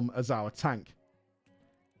helm as our tank.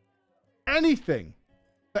 Anything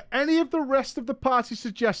that any of the rest of the party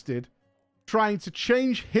suggested trying to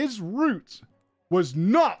change his route was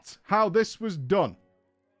not how this was done.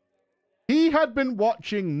 He had been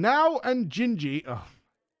watching Now and Gingy. Oh.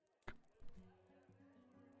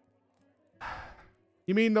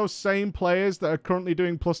 You mean those same players that are currently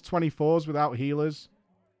doing plus 24s without healers?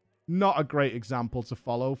 Not a great example to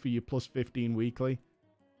follow for your plus 15 weekly.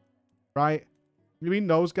 Right? You mean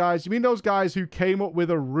those guys? You mean those guys who came up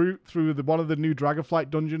with a route through one of the new Dragonflight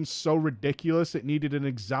dungeons so ridiculous it needed an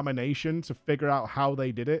examination to figure out how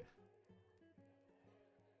they did it?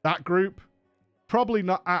 That group, probably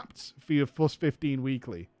not apt for your plus 15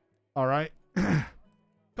 weekly. All right?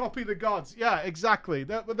 Copy the gods. Yeah, exactly.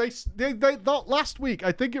 They last week,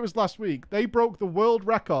 I think it was last week, they broke the world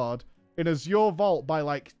record in Azure Vault by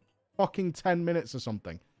like fucking 10 minutes or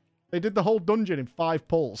something. They did the whole dungeon in 5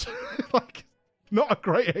 pulls. Like, not a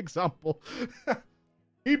great example.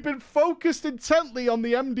 He'd been focused intently on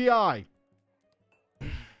the MDI.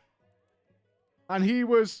 And he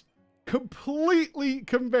was completely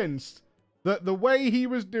convinced that the way he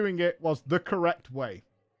was doing it was the correct way.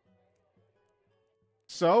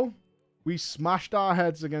 So, we smashed our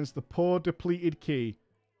heads against the poor depleted key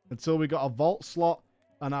until we got a vault slot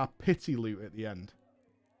and our pity loot at the end.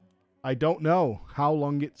 I don't know how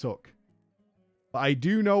long it took, but I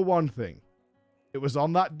do know one thing. It was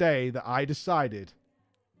on that day that I decided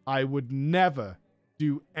I would never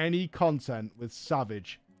do any content with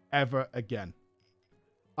Savage ever again.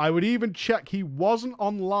 I would even check he wasn't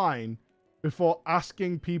online before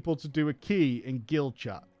asking people to do a key in guild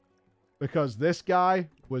chat. Because this guy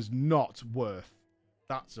was not worth.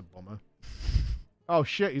 That's a bummer. Oh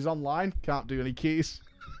shit, he's online. Can't do any keys.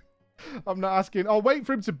 I'm not asking. I'll wait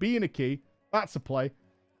for him to be in a key. That's a play.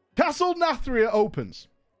 Castle Nathria opens.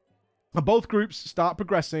 And both groups start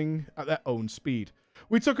progressing at their own speed.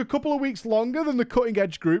 We took a couple of weeks longer than the cutting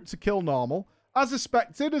edge group to kill normal. As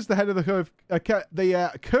expected, as the head of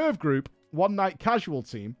the curve group, one night casual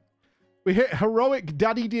team, we hit heroic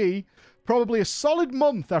Daddy D probably a solid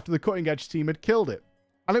month after the cutting edge team had killed it.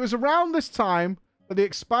 And it was around this time that the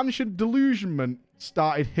expansion delusionment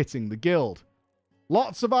started hitting the guild.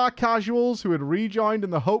 Lots of our casuals who had rejoined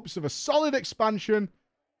in the hopes of a solid expansion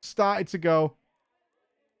started to go,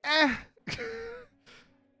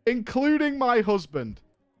 including my husband.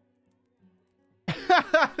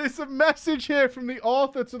 There's a message here from the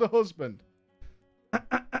author to the husband.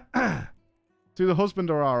 To the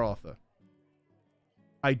husband or our author.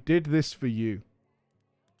 I did this for you.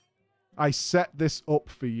 I set this up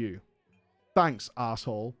for you. Thanks,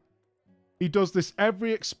 asshole. He does this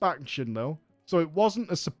every expansion, though, so it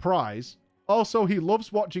wasn't a surprise. Also, he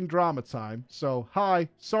loves watching Drama Time, so hi,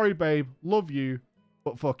 sorry babe, love you,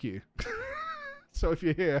 but fuck you. So if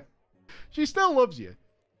you're here, she still loves you,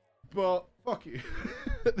 but fuck you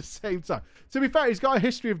at the same time. To be fair, he's got a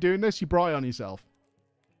history of doing this. You brought it on yourself.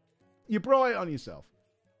 You brought it on yourself.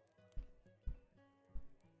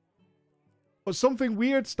 But something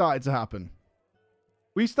weird started to happen.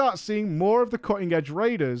 We start seeing more of the cutting edge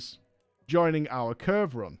raiders joining our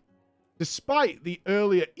curve run. despite the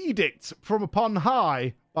earlier edict from upon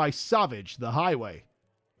high by Savage the Highway.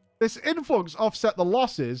 This influx offset the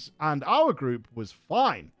losses, and our group was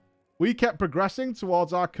fine. We kept progressing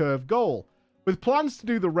towards our curved goal, with plans to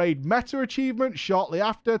do the raid meta achievement shortly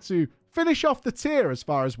after to finish off the tier as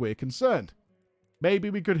far as we're concerned.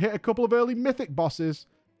 Maybe we could hit a couple of early mythic bosses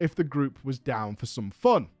if the group was down for some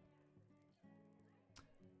fun.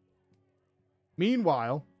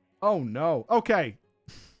 Meanwhile, oh no, okay.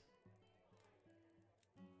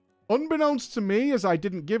 Unbeknownst to me, as I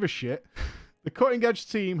didn't give a shit, the Cutting Edge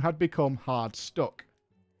team had become hard stuck.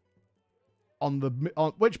 On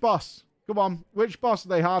which boss? Come on, which boss are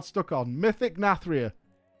they hard stuck on? Mythic Nathria.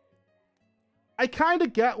 I kind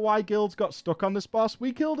of get why guilds got stuck on this boss.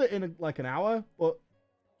 We killed it in like an hour, but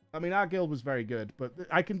I mean, our guild was very good, but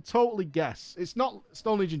I can totally guess. It's not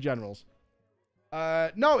Stone Legion Generals.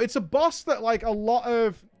 No, it's a boss that like a lot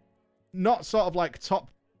of not sort of like top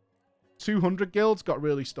 200 guilds got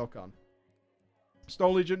really stuck on.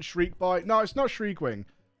 Stone Legion, Shriek Boy. No, it's not Shriekwing.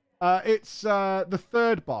 It's the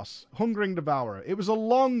third boss, Hungering Devourer. It was a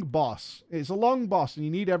long boss. It's a long boss, and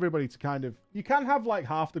you need everybody to kind of... You can have like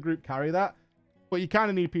half the group carry that, but you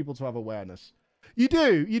kind of need people to have awareness. You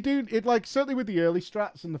do. It like, certainly with the early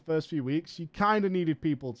strats in the first few weeks, you kind of needed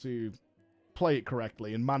people to play it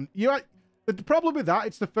correctly. And the problem with that,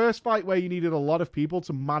 it's the first fight where you needed a lot of people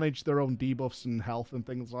to manage their own debuffs and health and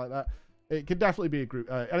things like that. It could definitely be a group,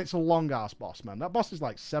 and it's a long-ass boss, man. That boss is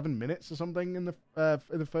like 7 minutes or something in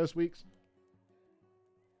the first weeks.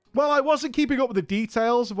 Well, I wasn't keeping up with the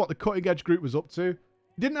details of what the Cutting Edge group was up to. You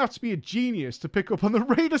didn't have to be a genius to pick up on the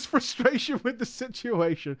Raiders' frustration with the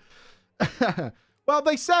situation. Well,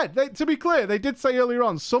 they said, to be clear, they did say earlier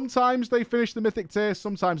on, sometimes they finish the Mythic tier,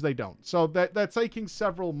 sometimes they don't. So they're taking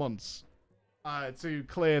several months to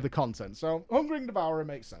clear the content. So Hungering Devourer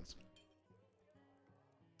makes sense.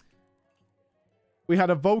 We had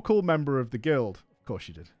a vocal member of the guild. Of course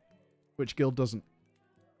you did. Which guild doesn't?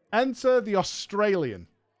 Enter the Australian.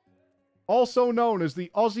 Also known as the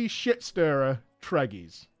Aussie shitstirrer,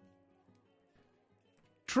 Treggies.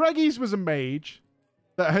 Treggies was a mage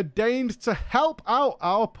that had deigned to help out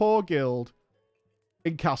our poor guild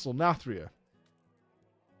in Castle Nathria.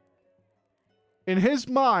 In his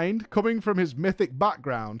mind, coming from his mythic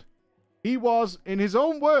background, he was, in his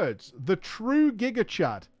own words, the true Giga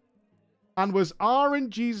Chad, and was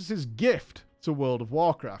RNGesus' gift to World of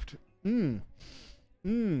Warcraft. I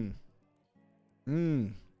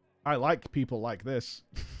like people like this.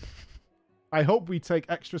 I hope we take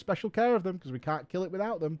extra special care of them, because we can't kill it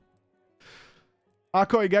without them. Our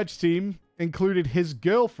Cutting Edge team included his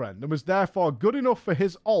girlfriend, and was therefore good enough for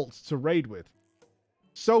his alt to raid with.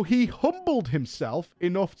 So he humbled himself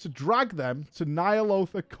enough to drag them to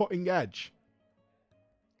Nyalotha Cutting Edge.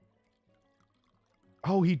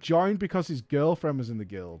 Oh, he joined because his girlfriend was in the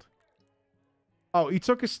guild. Oh, he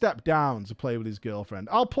took a step down to play with his girlfriend.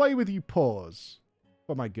 I'll play with you, pause,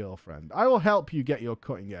 for my girlfriend. I will help you get your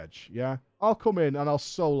Cutting Edge, yeah? I'll come in and I'll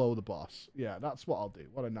solo the boss. Yeah, that's what I'll do.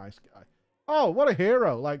 What a nice guy. Oh, what a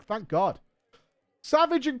hero. Like, thank God.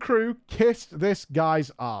 Savage and crew kissed this guy's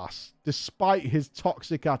ass, despite his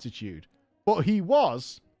toxic attitude. But he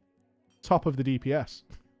was top of the DPS.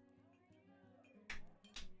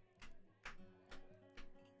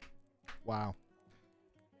 Wow.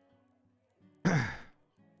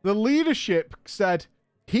 The leadership said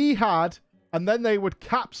he had, and then they would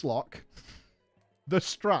caps lock, the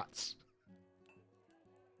strats.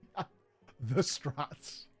 The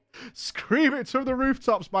strats. Scream it from the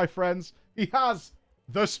rooftops, my friends. He has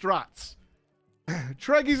the strats.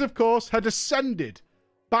 Treggies, of course, had ascended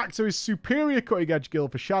back to his superior Cutting Edge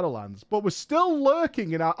guild for Shadowlands, but was still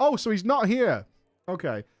lurking in our... Oh, so he's not here.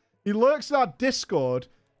 Okay. He lurks in our Discord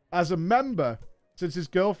as a member since his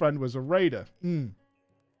girlfriend was a raider.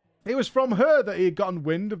 It was from her that he had gotten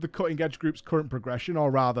wind of the Cutting Edge group's current progression,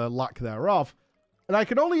 or rather, lack thereof. And I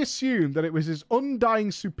can only assume that it was his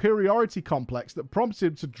undying superiority complex that prompted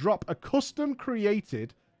him to drop a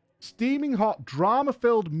custom-created, steaming hot,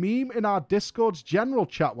 drama-filled meme in our Discord's general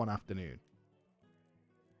chat one afternoon.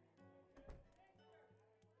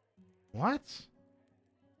 What?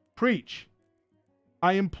 Preach.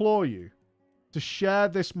 I implore you to share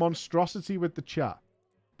this monstrosity with the chat,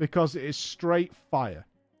 because it is straight fire.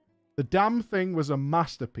 The damn thing was a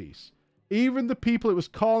masterpiece. Even the people it was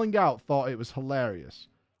calling out thought it was hilarious.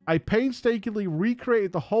 I painstakingly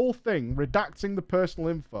recreated the whole thing, redacting the personal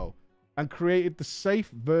info, and created the safe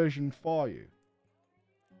version for you.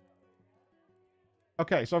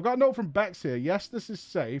 Okay, so I've got a note from Bex here. Yes, this is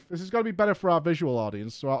safe. This is going to be better for our visual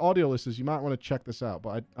audience. So our audio listeners, you might want to check this out,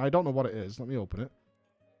 but I don't know what it is. Let me open it.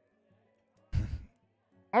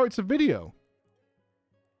 Oh, it's a video.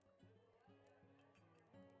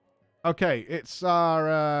 Okay, it's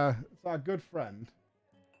our good friend.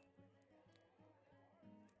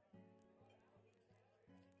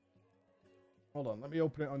 Hold on, let me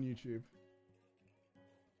open it on YouTube.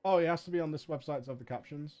 Oh, it has to be on this website to have the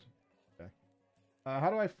captions. Okay. How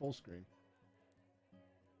do I full screen?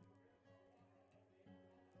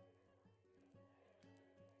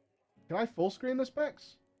 Can I full screen the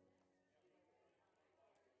specs?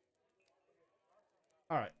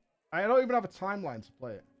 Alright. I don't even have a timeline to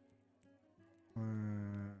play it.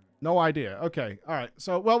 No idea. Okay. Alright.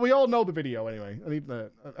 So, well, we all know the video anyway. And even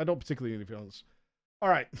I don't particularly need films.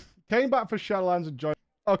 Alright. Came back for Shadowlands and joined.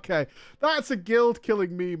 Okay. That's a guild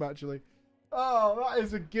killing meme, actually. Oh, that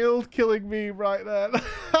is a guild killing meme right there.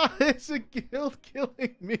 That is a guild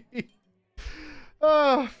killing meme.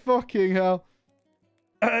 Oh, fucking hell.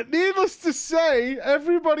 Needless to say,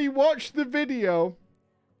 everybody watched the video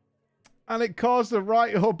and it caused a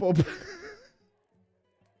right hubbub.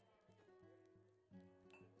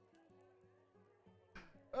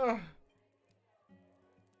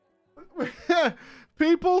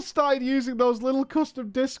 People started using those little custom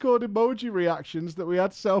Discord emoji reactions that we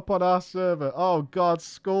had set up on our server. Oh god,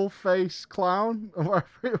 skull face clown, or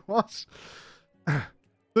whatever it was.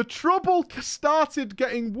 The trouble started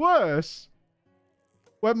getting worse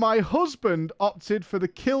when my husband opted for the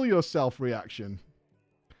kill yourself reaction.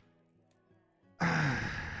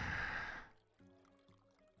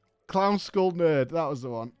 Clown skull nerd, that was the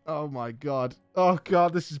one. Oh my god. Oh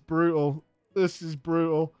god, this is brutal. This is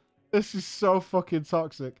brutal. This is so fucking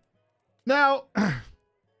toxic. Now,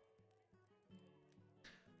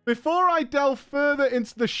 before I delve further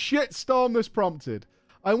into the shitstorm this prompted,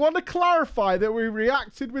 I want to clarify that we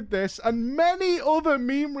reacted with this and many other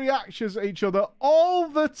meme reactions at each other all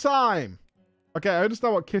the time. Okay, I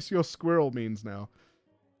understand what kiss your squirrel means now.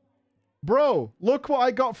 Bro, look what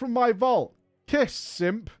I got from my vault. Kiss,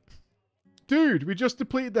 simp. Dude, we just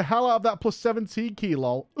depleted the hell out of that plus 17 key,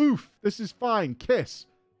 lol. Oof, this is fine. Kiss.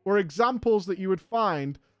 Were examples that you would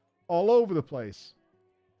find all over the place.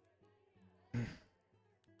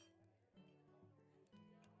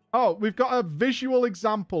 Oh, we've got a visual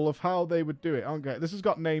example of how they would do it. Okay, this has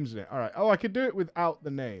got names in it. All right. Oh, I could do it without the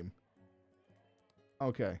name.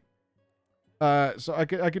 Okay. So I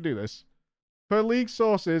could do this. Per league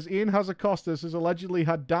sources, Ian Hazakostas has allegedly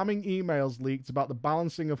had damning emails leaked about the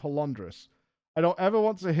balancing of Halondrus. I don't ever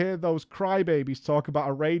want to hear those crybabies talk about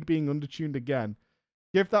a raid being undertuned again.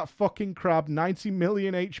 Give that fucking crab 90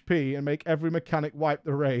 million HP and make every mechanic wipe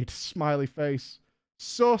the raid. Smiley face.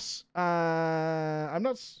 Sus. I'm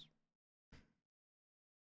not...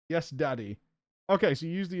 Yes, daddy. Okay, so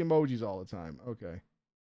you use the emojis all the time. Okay.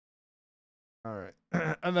 Alright.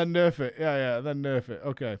 And then nerf it. Yeah, then nerf it.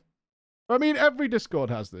 Okay. I mean, every Discord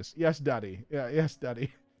has this. Yes, daddy. Yeah, yes,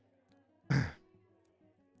 daddy.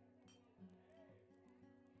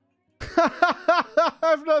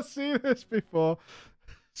 I've not seen this before.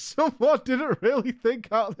 Someone didn't really think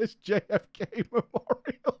out this JFK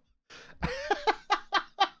memorial.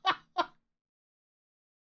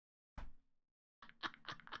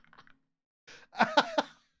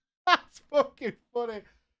 That's fucking funny.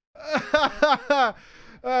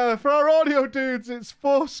 For our audio dudes, it's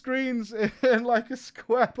 4 screens in like a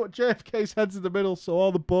square, but JFK's head's in the middle, so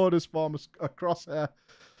all the borders form a crosshair.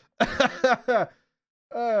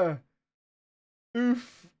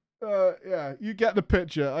 Oof. Yeah, you get the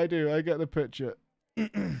picture. I do. I get the picture.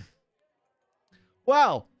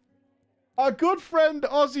 Well, our good friend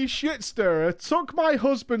Aussie Shitstirrer took my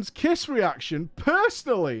husband's kiss reaction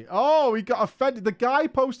personally. Oh, he got offended. The guy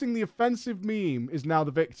posting the offensive meme is now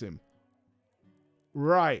the victim.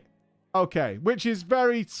 Right. Okay. Which is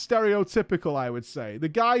very stereotypical, I would say. The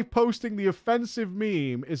guy posting the offensive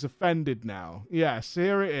meme is offended now. Yes,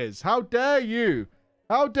 here it is. How dare you?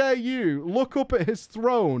 How dare you look up at his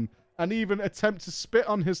throne and even attempt to spit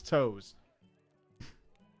on his toes?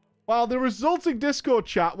 While the resulting Discord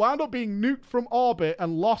chat wound up being nuked from orbit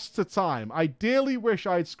and lost to time, I dearly wish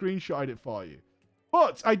I had screenshotted it for you.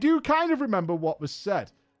 But I do kind of remember what was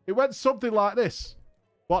said. It went something like this.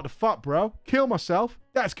 What the fuck, bro? Kill myself?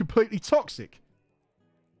 That's completely toxic.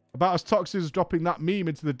 About as toxic as dropping that meme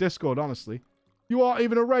into the Discord, honestly. You aren't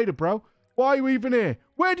even a raider, bro. Why are you even here?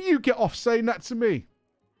 Where do you get off saying that to me?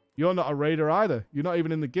 You're not a raider either. You're not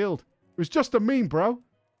even in the guild. It was just a meme, bro.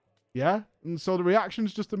 Yeah? And so the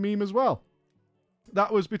reaction's just a meme as well.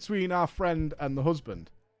 That was between our friend and the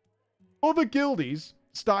husband. Other guildies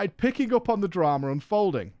started picking up on the drama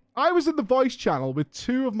unfolding. I was in the voice channel with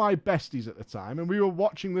 2 of my besties at the time, and we were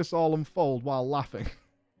watching this all unfold while laughing.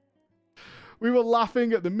 We were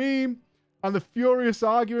laughing at the meme. and the furious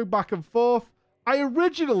arguing back and forth. I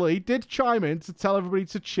originally did chime in to tell everybody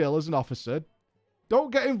to chill as an officer.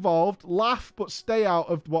 Don't get involved, laugh, but stay out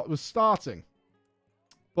of what was starting.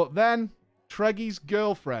 But then, Treggy's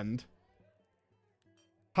girlfriend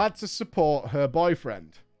had to support her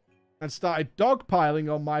boyfriend and started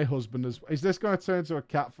dogpiling on my husband as well. Is this going to turn into a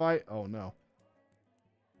cat fight? Oh, no.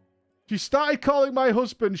 She started calling my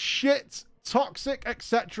husband shit, toxic,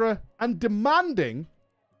 etc. and demanding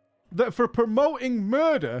that for promoting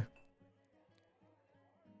murder,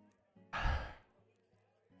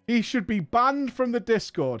 he should be banned from the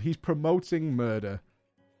Discord. He's promoting murder.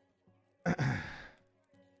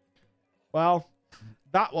 Well,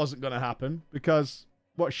 that wasn't going to happen because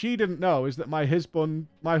what she didn't know is that my husband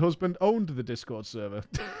owned the Discord server.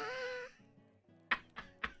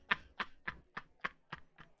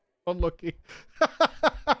 Unlucky.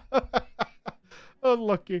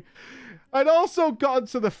 Unlucky. I'd also gotten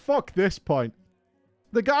to the fuck this point.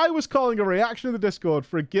 The guy was calling a reaction in the Discord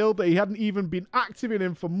for a guild that he hadn't even been active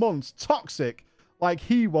in for months toxic, like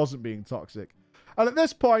he wasn't being toxic. And at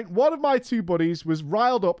this point, one of my two buddies was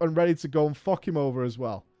riled up and ready to go and fuck him over as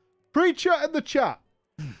well. Preacher in the chat.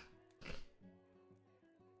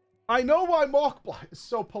 I know why Morkblight is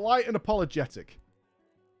so polite and apologetic.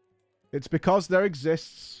 It's because there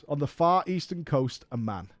exists on the far eastern coast a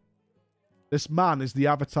man. This man is the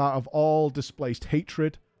avatar of all displaced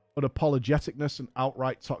hatred, unapologeticness, and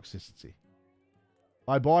outright toxicity.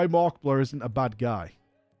 My boy Morkblur isn't a bad guy,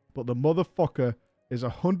 but the motherfucker is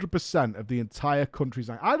 100% of the entire country's...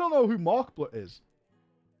 I don't know who Morkblur is.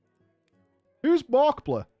 Who's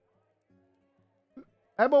Morkblur?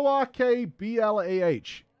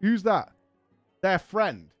 Morkblah. Who's that? Their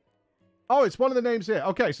friend. Oh, it's one of the names here.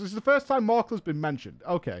 Okay, so this is the first time Morkblur's been mentioned.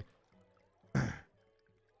 Okay.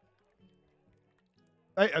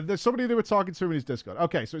 Hey, there's somebody they were talking to in his Discord.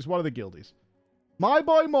 Okay, so it's one of the guildies. My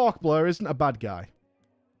boy Morkblur isn't a bad guy.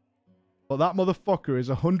 But that motherfucker is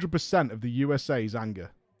 100% of the USA's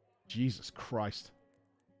anger. Jesus Christ.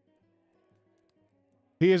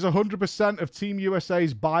 He is 100% of Team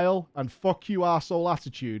USA's bile and fuck you arsehole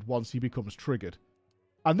attitude once he becomes triggered.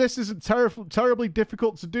 And this isn't terribly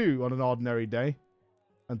difficult to do on an ordinary day.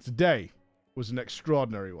 And today was an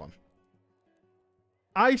extraordinary one.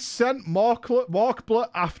 I sent Morkblur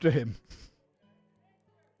after him.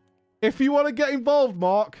 If you want to get involved,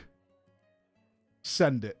 Mark,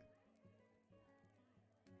 send it.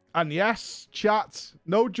 And yes, chat,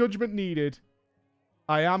 no judgment needed.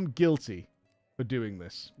 I am guilty for doing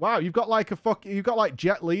this. Wow, you've got like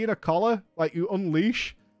Jet Li in a collar, like you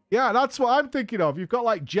unleash. Yeah, that's what I'm thinking of. You've got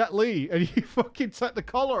like Jet Li, and you fucking take the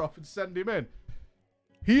collar off and send him in.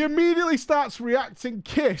 He immediately starts reacting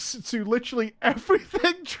kiss to literally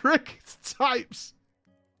everything Trick types.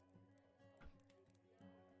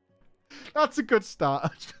 That's a good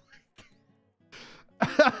start, actually.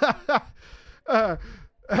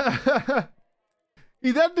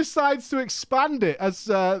 He then decides to expand it as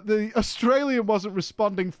the Australian wasn't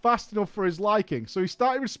responding fast enough for his liking. So he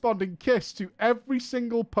started responding kiss to every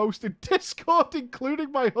single post in Discord,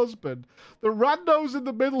 including my husband, the randos in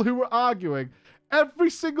the middle who were arguing. Every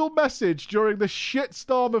single message during the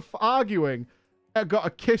shitstorm of arguing got a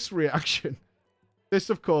kiss reaction. This,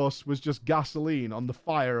 of course, was just gasoline on the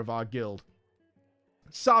fire of our guild.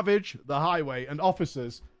 Savage, the highway, and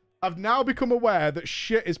officers have now become aware that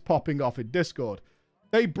shit is popping off in Discord.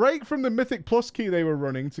 They break from the Mythic Plus key they were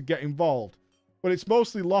running to get involved, but it's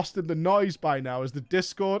mostly lost in the noise by now as the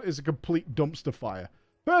Discord is a complete dumpster fire.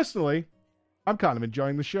 Personally, I'm kind of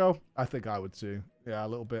enjoying the show. I think I would too. Yeah, a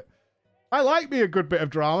little bit. I like me a good bit of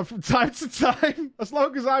drama from time to time, as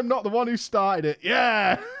long as I'm not the one who started it.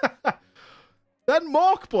 Yeah! Then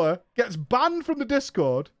Morkblur gets banned from the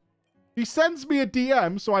Discord. He sends me a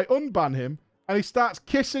DM, so I unban him, and he starts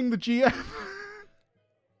kissing the GM.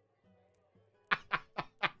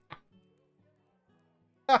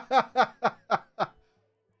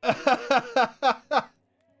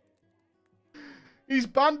 He's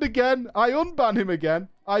banned again. I unban him again.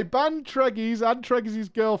 I ban Treggies and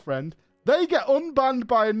Treggies' girlfriend. They get unbanned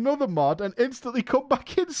by another mod and instantly come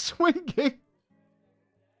back in swinging.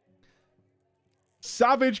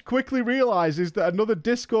 Savage quickly realizes that another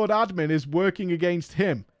Discord admin is working against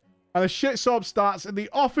him, and a shitstorm starts in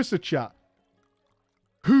the officer chat.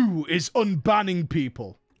 Who is unbanning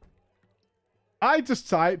people? I just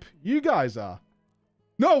type, you guys are.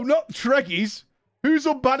 No, not Treggies. Who's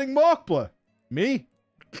unbanning Morkblur? Me.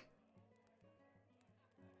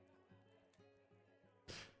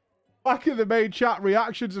 Back in the main chat,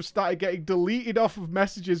 reactions have started getting deleted off of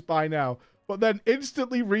messages by now, but then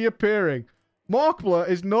instantly reappearing. Morkbler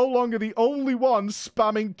is no longer the only one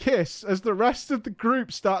spamming kiss as the rest of the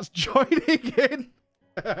group starts joining in.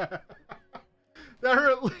 There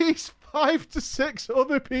are at least 5 to 6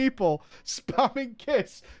 other people spamming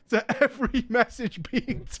kiss to every message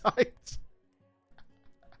being typed.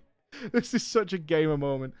 This is such a gamer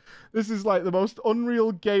moment. This is like the most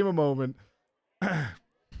unreal gamer moment.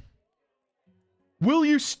 Will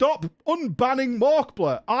you stop unbanning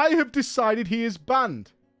Morkbler? I have decided he is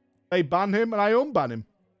banned. They ban him and I unban him.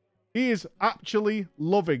 He is actually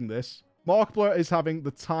loving this. Morkbler is having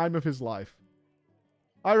the time of his life.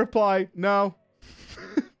 I reply, no.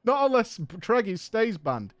 Not unless Treggy stays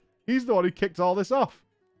banned. He's the one who kicked all this off.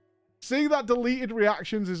 Seeing that deleted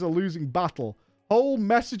reactions is a losing battle, whole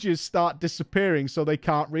messages start disappearing so they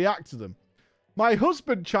can't react to them. My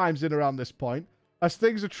husband chimes in around this point, as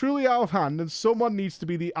things are truly out of hand and someone needs to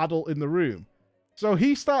be the adult in the room. So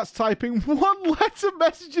he starts typing 1-letter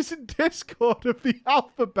messages in Discord of the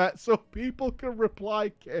alphabet so people can reply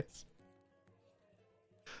kiss.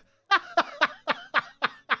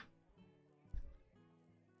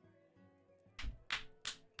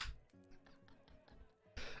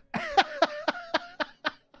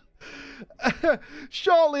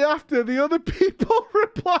 Shortly after, the other people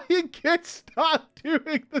replying kids start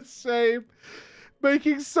doing the same,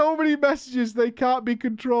 making so many messages they can't be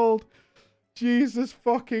controlled. Jesus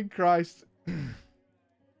fucking Christ.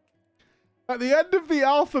 At the end of the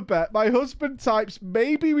alphabet, my husband types,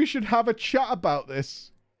 maybe we should have a chat about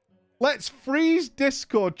this. Let's freeze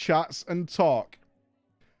Discord chats and talk.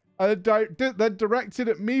 And then directed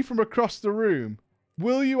at me from across the room.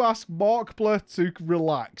 Will you ask Morkbler to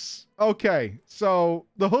relax? Okay, so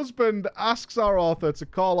the husband asks our author to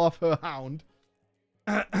call off her hound.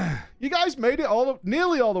 You guys made it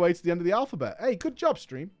nearly all the way to the end of the alphabet. Hey, good job,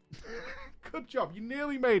 stream. Good job. You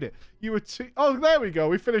nearly made it. You were too... Oh, there we go.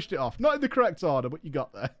 We finished it off. Not in the correct order, but you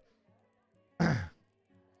got there.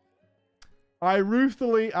 I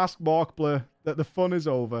ruefully ask Morkbler that the fun is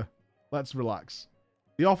over. Let's relax.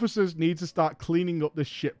 The officers need to start cleaning up this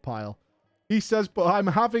shit pile. He says, but I'm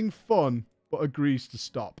having fun, but agrees to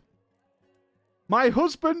stop. My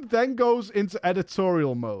husband then goes into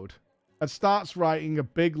editorial mode and starts writing a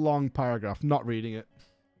big long paragraph. Not reading it.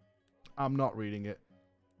 I'm not reading it.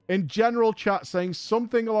 In general chat saying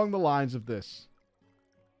something along the lines of this.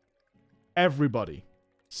 Everybody,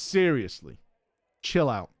 seriously, chill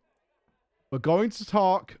out. We're going to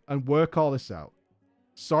talk and work all this out.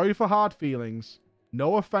 Sorry for hard feelings.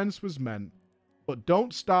 No offense was meant. But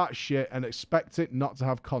don't start shit and expect it not to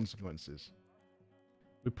have consequences.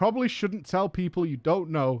 We probably shouldn't tell people you don't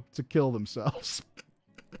know to kill themselves.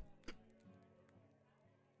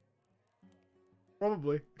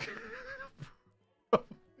 Probably.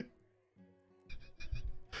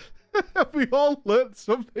 We all learned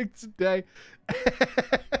something today.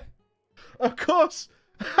 Of course,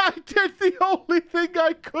 I did the only thing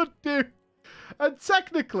I could do. And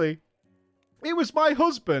technically, it was my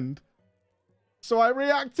husband. So I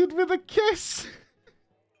reacted with a kiss.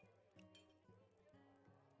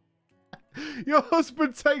 Your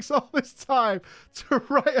husband takes all this time to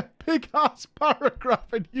write a big-ass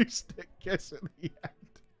paragraph and you stick kiss at the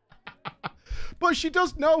end. But she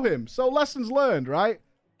does know him, so lessons learned, right?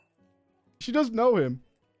 She does know him.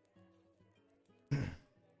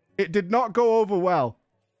 It did not go over well.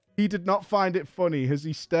 He did not find it funny as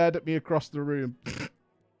he stared at me across the room.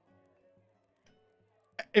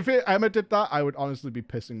 If Emma did that, I would honestly be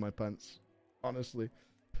pissing my pants. Honestly.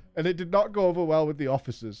 And it did not go over well with the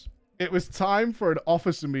officers. It was time for an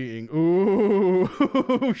officer meeting.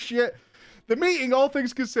 Ooh, shit. The meeting, all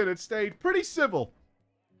things considered, stayed pretty civil.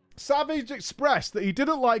 Savage expressed that he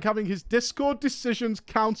didn't like having his Discord decisions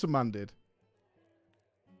countermanded.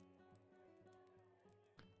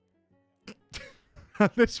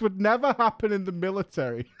 This would never happen in the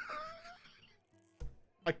military.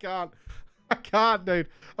 I can't, dude.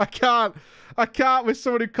 I can't with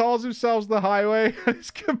someone who calls themselves the highway and is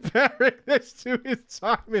comparing this to his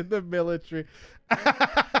time in the military.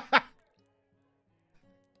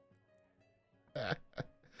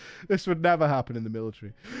 This would never happen in the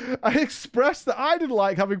military. I expressed that I didn't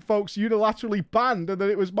like having folks unilaterally banned and that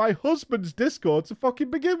it was my husband's Discord to fucking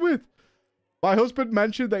begin with. My husband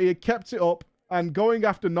mentioned that he had kept it up and going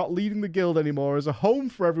after not leading the guild anymore as a home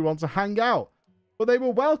for everyone to hang out. But they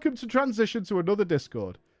were welcome to transition to another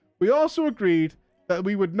Discord. We also agreed that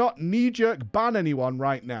we would not knee-jerk ban anyone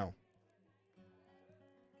right now.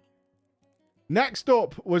 Next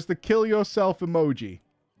up was the kill yourself emoji.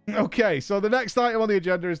 Okay, so the next item on the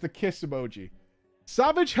agenda is the kiss emoji.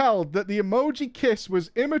 Savage held that the emoji kiss was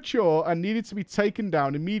immature and needed to be taken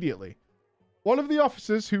down immediately. One of the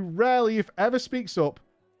officers, who rarely if ever speaks up,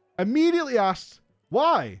 immediately asked,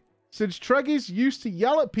 why? Since Treggies used to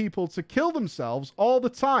yell at people to kill themselves all the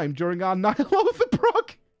time during our Night of the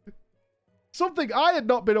Brock. Something I had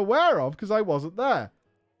not been aware of because I wasn't there.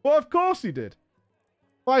 But of course he did.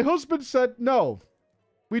 My husband said, no,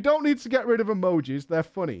 we don't need to get rid of emojis. They're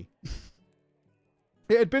funny.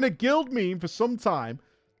 It had been a guild meme for some time,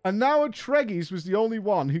 and now Treggies was the only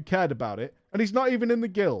one who cared about it, and he's not even in the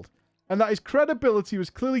guild. And that his credibility was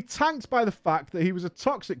clearly tanked by the fact that he was a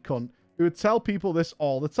toxic cunt who would tell people this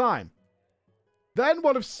all the time. Then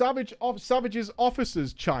one of Savage's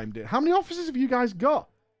officers chimed in. How many officers have you guys got?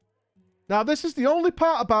 Now, this is the only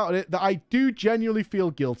part about it that I do genuinely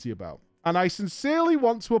feel guilty about. And I sincerely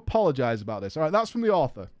want to apologize about this. All right, that's from the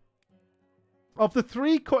author. Of the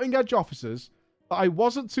 3 cutting-edge officers that I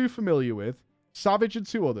wasn't too familiar with, Savage and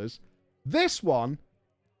 2 others, this one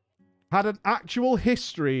had an actual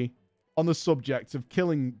history on the subject of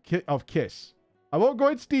killing Kiss. I won't go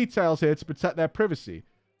into details here to protect their privacy,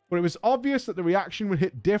 but it was obvious that the reaction would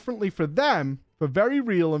hit differently for them for very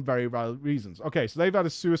real and very valid reasons. Okay, so they've had a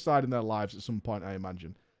suicide in their lives at some point, I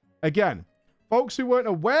imagine. Again, folks who weren't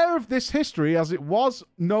aware of this history, as it was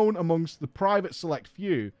known amongst the private select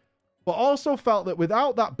few, but also felt that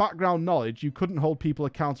without that background knowledge, you couldn't hold people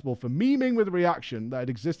accountable for memeing with a reaction that had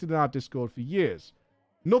existed in our Discord for years.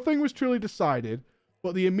 Nothing was truly decided,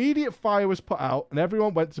 but the immediate fire was put out and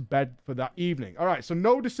everyone went to bed for that evening. All right, so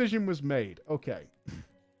no decision was made. Okay.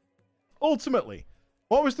 Ultimately,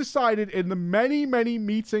 what was decided in the many, many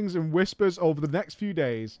meetings and whispers over the next few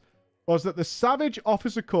days was that the Savage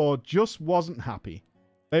Officer Corps just wasn't happy.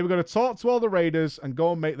 They were going to talk to all the raiders and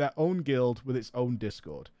go and make their own guild with its own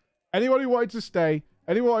Discord. Anyone who wanted to stay,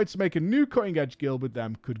 anyone who wanted to make a new cutting-edge guild with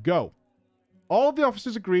them could go. All of the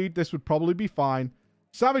officers agreed this would probably be fine.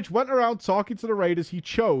 Savage went around talking to the raiders he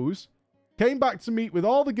chose, came back to meet with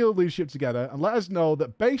all the guild leadership together, and let us know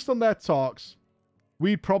that based on their talks,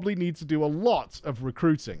 we'd probably need to do a lot of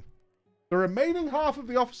recruiting. The remaining half of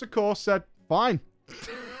the officer corps said, fine.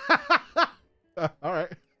 All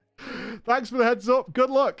right. Thanks for the heads up. Good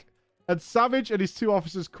luck. And Savage and his 2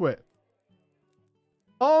 officers quit.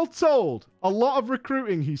 All told, a lot of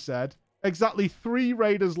recruiting, he said. Exactly 3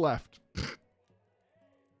 raiders left.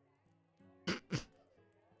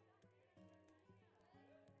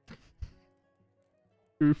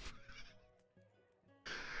 Oof.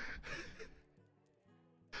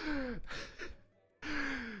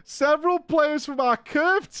 Several players from our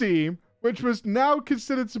Curve team, which was now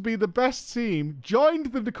considered to be the best team,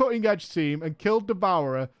 joined the Cutting Edge team and killed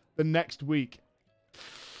Devourer the next week.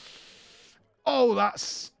 Oh, that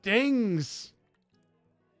stings.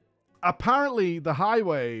 Apparently, the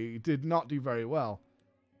Highway did not do very well.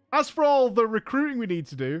 As for all the recruiting we need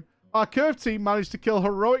to do, our Curve team managed to kill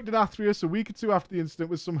Heroic Denathrius a week or 2 after the incident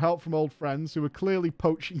with some help from old friends who were clearly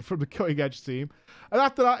poaching from the Cutting Edge team. And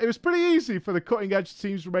after that, it was pretty easy for the Cutting Edge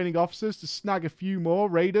team's remaining officers to snag a few more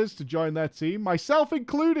raiders to join their team, myself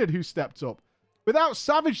included, who stepped up. Without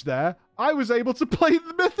Savage there, I was able to play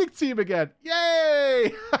the Mythic team again.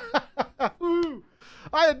 Yay! Woo!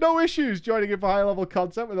 I had no issues joining in for high-level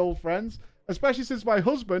content with old friends, especially since my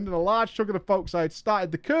husband and a large chunk of the folks I had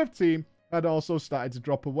started the Curve team had also started to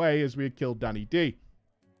drop away as we had killed Danny D.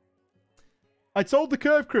 I told the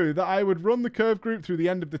Curve crew that I would run the Curve group through the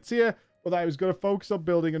end of the tier, but that I was going to focus on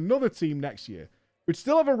building another team next year. We'd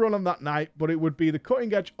still have a run on that night, but it would be the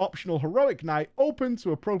Cutting Edge optional Heroic night, open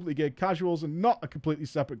to appropriately geared casuals and not a completely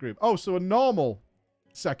separate group. Oh, so a normal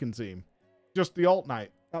second team. Just the alt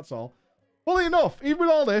night. That's all. Fully enough, even with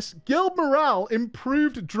all this, guild morale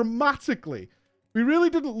improved dramatically. We really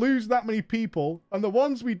didn't lose that many people, and the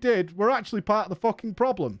ones we did were actually part of the fucking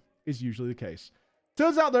problem, is usually the case.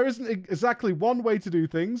 Turns out there isn't exactly one way to do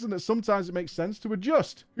things, and that sometimes it makes sense to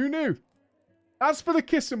adjust. Who knew? As for the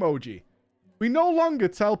kiss emoji, we no longer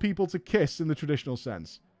tell people to kiss in the traditional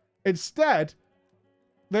sense. Instead,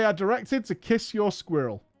 they are directed to kiss your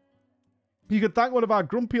squirrel. You could thank one of our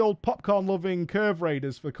grumpy old popcorn-loving Curve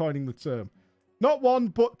Raiders for coining the term. Not one,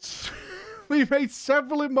 but we made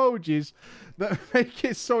several emojis that make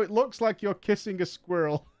it so it looks like you're kissing a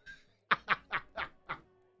squirrel.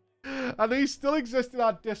 And these still exist in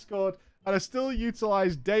our Discord and are still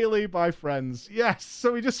utilized daily by friends. Yes,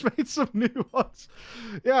 so we just made some new ones.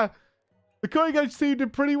 Yeah, the Cutting Edge team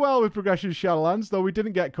did pretty well with Progression Shadowlands, though we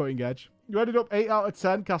didn't get Cutting Edge. You ended up 8 out of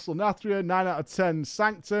 10 Castle Nathria, 9 out of 10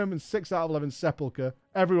 Sanctum, and 6 out of 11 Sepulchre.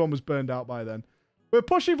 Everyone was burned out by then. We're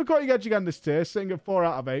pushing for Cutting Edge again this tier, sitting at 4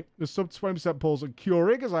 out of 8. There's sub 20% pulls on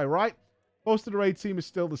Curig, as I write. Most of the raid team is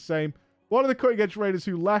still the same. One of the Cutting Edge raiders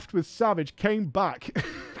who left with Savage came back.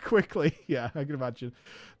 quickly. Yeah, I can imagine.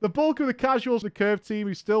 The bulk of the casuals, the curve team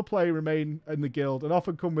who still play remain in the guild and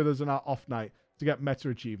often come with us on our off night to get meta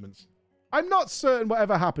achievements. I'm not certain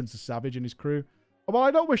whatever happens to Savage and his crew. While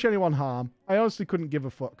I don't wish anyone harm, I honestly couldn't give a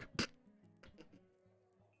fuck.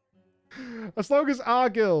 As long as our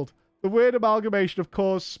guild, the weird amalgamation of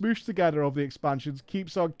cores smooshed together over the expansions,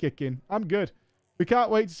 keeps on kicking, I'm good. We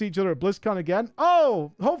can't wait to see each other at BlizzCon again.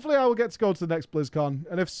 Oh, hopefully I will get to go to the next BlizzCon.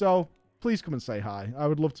 And if so, please come and say hi. I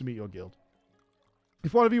would love to meet your guild.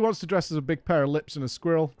 If one of you wants to dress as a big pair of lips and a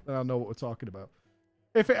squirrel, then I'll know what we're talking about.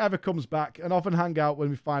 If it ever comes back, and often hang out when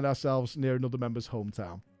we find ourselves near another member's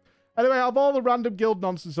hometown. Anyway, out of all the random guild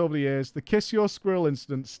nonsense over the years, the Kiss Your Squirrel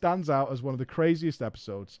incident stands out as one of the craziest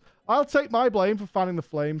episodes. I'll take my blame for fanning the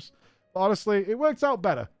flames, but honestly, it worked out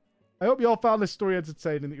better. I hope you all found this story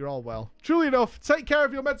entertaining and that you're all well. Truly enough, take care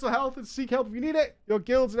of your mental health and seek help if you need it. Your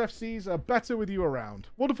guilds and FCs are better with you around.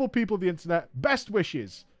 Wonderful people of the internet, best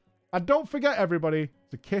wishes. And don't forget, everybody,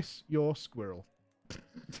 to kiss your squirrel.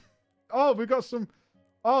 Oh, we've got some...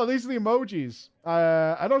 Oh, these are the emojis.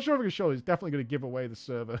 I'm not sure if I can show you. It's definitely going to give away the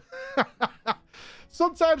server.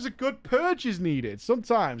 Sometimes a good purge is needed.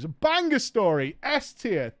 Sometimes. A banger story. S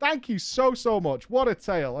tier. Thank you so, so much. What a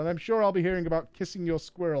tale. And I'm sure I'll be hearing about kissing your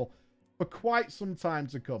squirrel for quite some time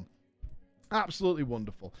to come. Absolutely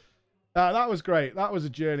wonderful. That was great. That was a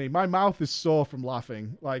journey. My mouth is sore from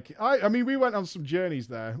laughing. Like, I mean, we went on some journeys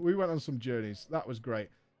there. We went on some journeys. That was great.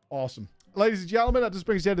 Awesome. Ladies and gentlemen, that just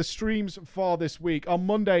brings you the streams for this week. On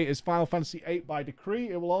Monday is Final Fantasy VIII by decree.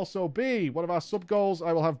 It will also be one of our sub goals.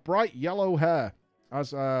 I will have bright yellow hair,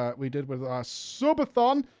 as we did with our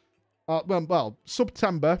subathon. Well,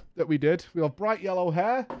 September that we did. We'll have bright yellow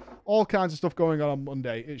hair. All kinds of stuff going on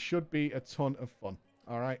Monday. It should be a ton of fun.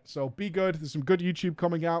 All right, so be good. There's some good YouTube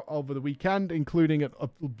coming out over the weekend, including a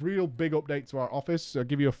real big update to our office. So I'll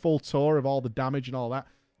give you a full tour of all the damage and all that.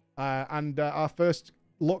 And our first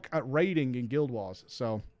look at raiding in Guild Wars.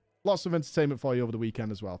 So lots of entertainment for you over the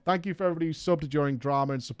weekend as well. Thank you for everybody who subbed during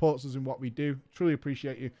Drama and supports us in what we do. Truly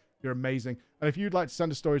appreciate you. You're amazing. And if you'd like to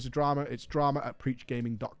send a story to Drama, it's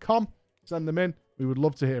drama@preachgaming.com. Send them in. We would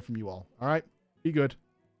love to hear from you all. All right? Be good.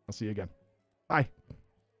 I'll see you again. Bye.